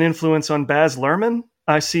 maybe was an influence on Baz Luhrmann.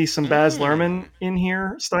 I see some Baz Luhrmann in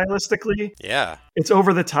here stylistically. Yeah. It's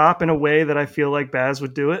over the top in a way that I feel like Baz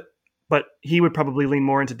would do it, but he would probably lean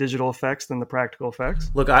more into digital effects than the practical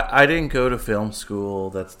effects. Look, I didn't go to film school.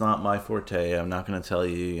 That's not my forte. I'm not going to tell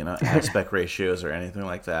you, aspect ratios or anything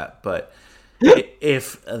like that. But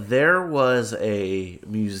if there was a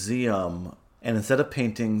museum and instead of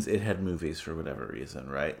paintings, it had movies for whatever reason,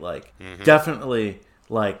 right? Like, definitely,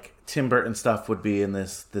 like, Tim Burton stuff would be in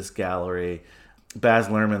this gallery. Baz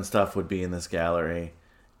Luhrmann stuff would be in this gallery.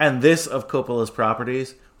 And this of Coppola's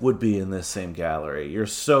properties would be in this same gallery. You're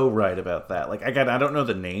so right about that. Like, I don't know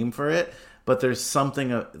the name for it, but there's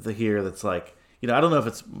something here that's like, I don't know if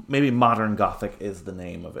it's, maybe Modern Gothic is the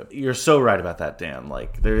name of it. You're so right about that, Dan.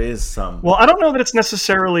 Like, there is some... Well, I don't know that it's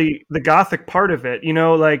necessarily the Gothic part of it.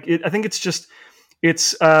 I think it's just, in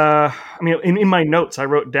my notes, I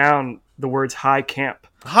wrote down the words high camp.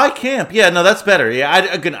 High camp. Yeah, no, that's better. Yeah,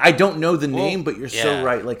 I don't know the name, but you're so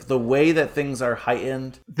right. Like, the way that things are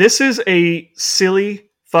heightened. This is a silly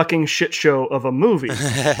fucking shit show of a movie,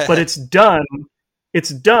 but it's done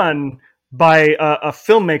by a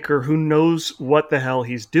filmmaker who knows what the hell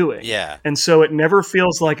he's doing. Yeah. And so it never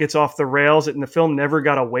feels like it's off the rails, and the film never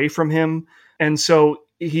got away from him. And so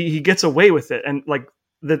he gets away with it. And like,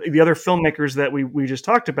 the other filmmakers that we just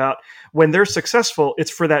talked about, when they're successful,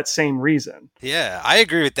 it's for that same reason. Yeah, I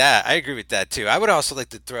agree with that. I agree with that too. I would also like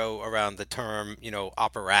to throw around the term,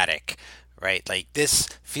 operatic, right? Like, this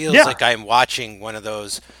feels like I'm watching one of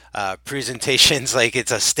those presentations, like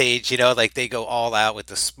it's a stage, like they go all out with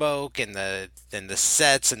the smoke and the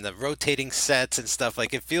sets and the rotating sets and stuff.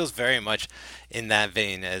 Like, it feels very much in that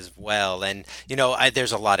vein as well. And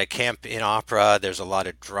there's a lot of camp in opera, there's a lot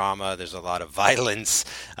of drama, there's a lot of violence.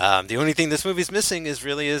 The only thing this movie's missing is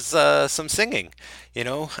some singing. It's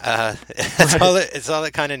all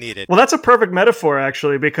it kind of needed. Well, that's a perfect metaphor,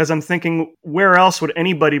 actually, because I'm thinking, where else would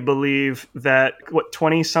anybody believe that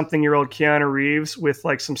 20-something-year-old Keanu Reeves with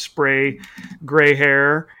like some spray gray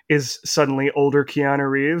hair is suddenly older Keanu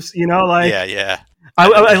Reeves? Yeah.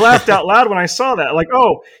 I laughed out loud when I saw that. Like,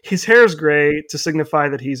 oh, his hair's gray to signify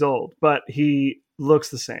that he's old, but he looks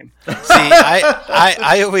the same. See,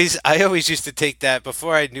 I always used to take that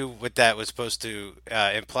before I knew what that was supposed to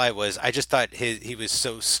imply. Was I just thought he was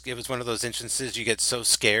so. It was one of those instances you get so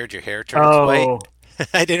scared your hair turns white.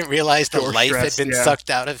 I didn't realize the life had been sucked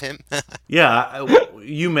out of him. Yeah,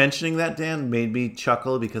 you mentioning that, Dan, made me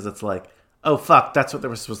chuckle because it's like, oh fuck, that's what they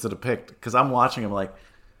were supposed to depict. Because I'm watching him like,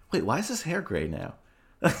 wait, why is his hair gray now?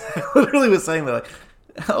 I literally was saying that,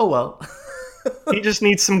 like, oh well. He just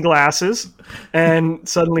needs some glasses, and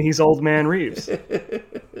suddenly he's Old Man Reeves.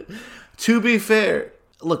 To be fair,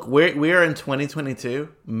 look, we are in 2022,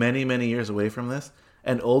 many, many years away from this,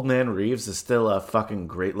 and Old Man Reeves is still a fucking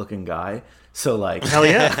great-looking guy. So, like, hell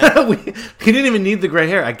yeah. He didn't even need the gray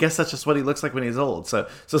hair. I guess that's just what he looks like when he's old. So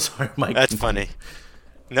sorry, Mike. That's funny.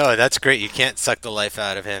 No, that's great. You can't suck the life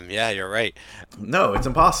out of him. Yeah, you're right. No, it's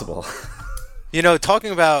impossible. You know,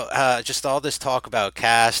 talking about just all this talk about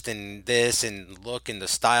cast and this and look and the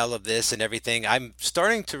style of this and everything, I'm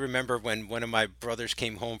starting to remember when one of my brothers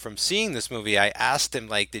came home from seeing this movie, I asked him,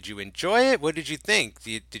 like, did you enjoy it? What did you think?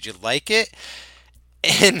 Did you like it?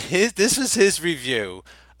 And this was his review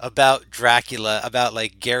about Dracula, about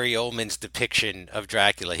like Gary Oldman's depiction of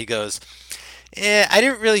Dracula. He goes, I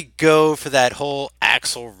didn't really go for that whole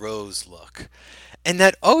Axl Rose look. And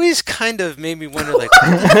that always kind of made me wonder, like,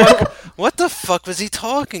 what the fuck was he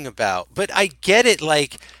talking about? But I get it,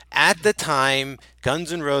 like, at the time,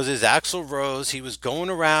 Guns N' Roses, Axl Rose, he was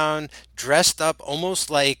going around dressed up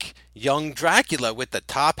almost like young Dracula with the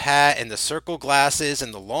top hat and the circle glasses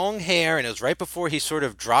and the long hair. And it was right before he sort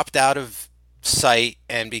of dropped out of sight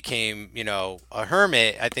and became, you know, a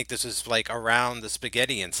hermit. I think this was like around the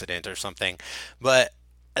spaghetti incident or something. But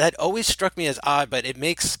that always struck me as odd, but it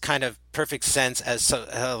makes kind of perfect sense as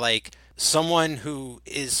like someone who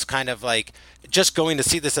is kind of like just going to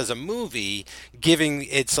see this as a movie, giving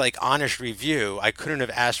its like honest review. I couldn't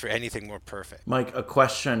have asked for anything more perfect. Mike, a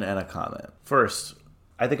question and a comment. First,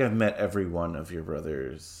 I think I've met every one of your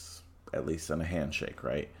brothers, at least on a handshake,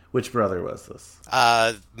 right? Which brother was this?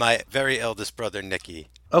 My very eldest brother, Nicky.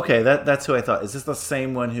 Okay, that's who I thought. Is this the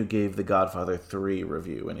same one who gave the Godfather 3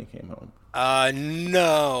 review when he came home?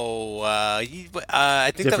 No. I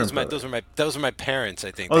think Different those were my parents.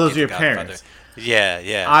 I think. Oh, those are your parents.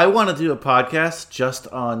 Yeah. I want to do a podcast just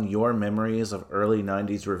on your memories of early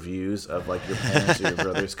 '90s reviews of like your parents or your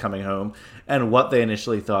brothers coming home and what they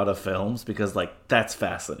initially thought of films, because like that's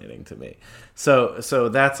fascinating to me. So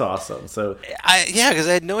that's awesome. So because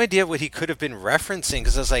I had no idea what he could have been referencing,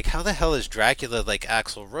 because I was like, how the hell is Dracula like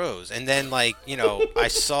Axl Rose? And then like, you know, I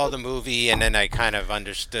saw the movie and then I kind of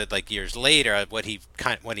understood like years later what he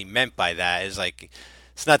meant by that is like,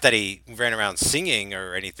 it's not that he ran around singing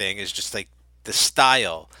or anything. It's just like the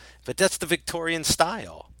style, but that's the Victorian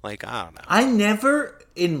style. Like, I don't know. I never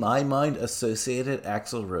in my mind associated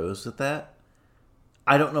Axl Rose with that.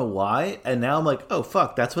 I don't know why, and now I'm like, oh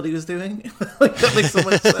fuck, that's what he was doing. Like that makes so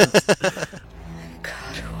much sense.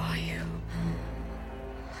 God, who are you?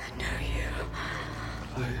 I know you.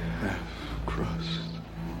 I have crossed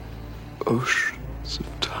oceans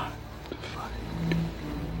of time to find you.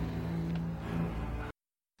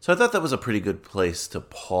 So I thought that was a pretty good place to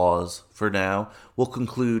pause for now. We'll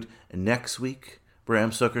conclude next week,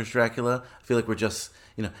 Bram Stoker's Dracula. I feel like we're just,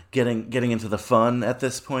 you know, getting into the fun at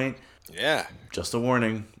this point. Yeah. Just a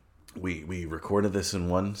warning, we recorded this in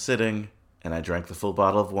one sitting, and I drank the full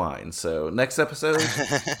bottle of wine. So next episode,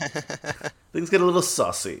 things get a little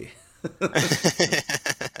saucy.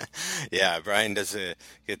 Yeah, Brian gets a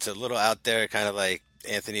little out there, kind of like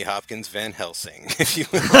Anthony Hopkins Van Helsing, if you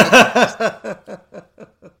will.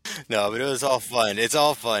 No, but it was all fun. It's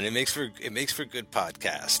all fun. It makes for good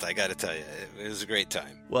podcast. I got to tell you, it was a great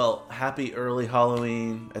time. Well, happy early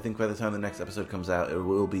Halloween. I think by the time the next episode comes out, it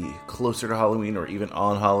will be closer to Halloween or even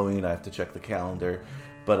on Halloween. I have to check the calendar.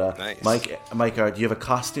 But nice. Mike, do you have a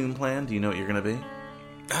costume plan? Do you know what you're going to be?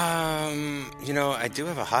 You know, I do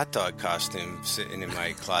have a hot dog costume sitting in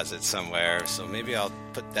my closet somewhere, so maybe I'll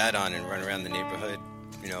put that on and run around the neighborhood,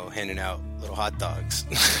 you know, handing out little hot dogs.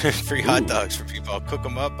 Free hot dogs for people. I'll cook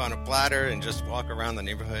them up on a platter and just walk around the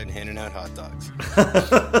neighborhood handing out hot dogs.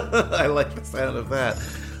 I like the sound of that.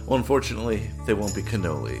 Well, unfortunately, they won't be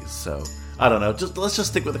cannolis, so I don't know. Let's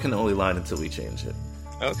just stick with the cannoli line until we change it.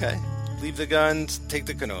 Okay. Leave the guns, take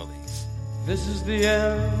the cannolis. This is the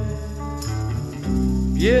end,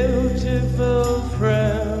 beautiful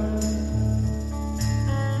friend.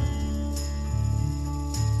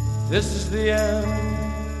 This is the end,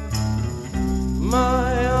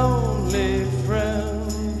 my only friend.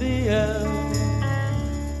 The end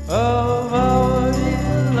of our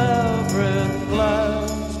elaborate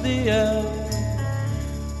plans. The end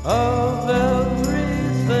of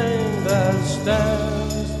everything that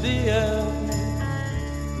stands. The end,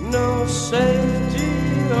 no safety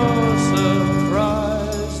or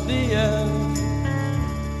surprise. The end.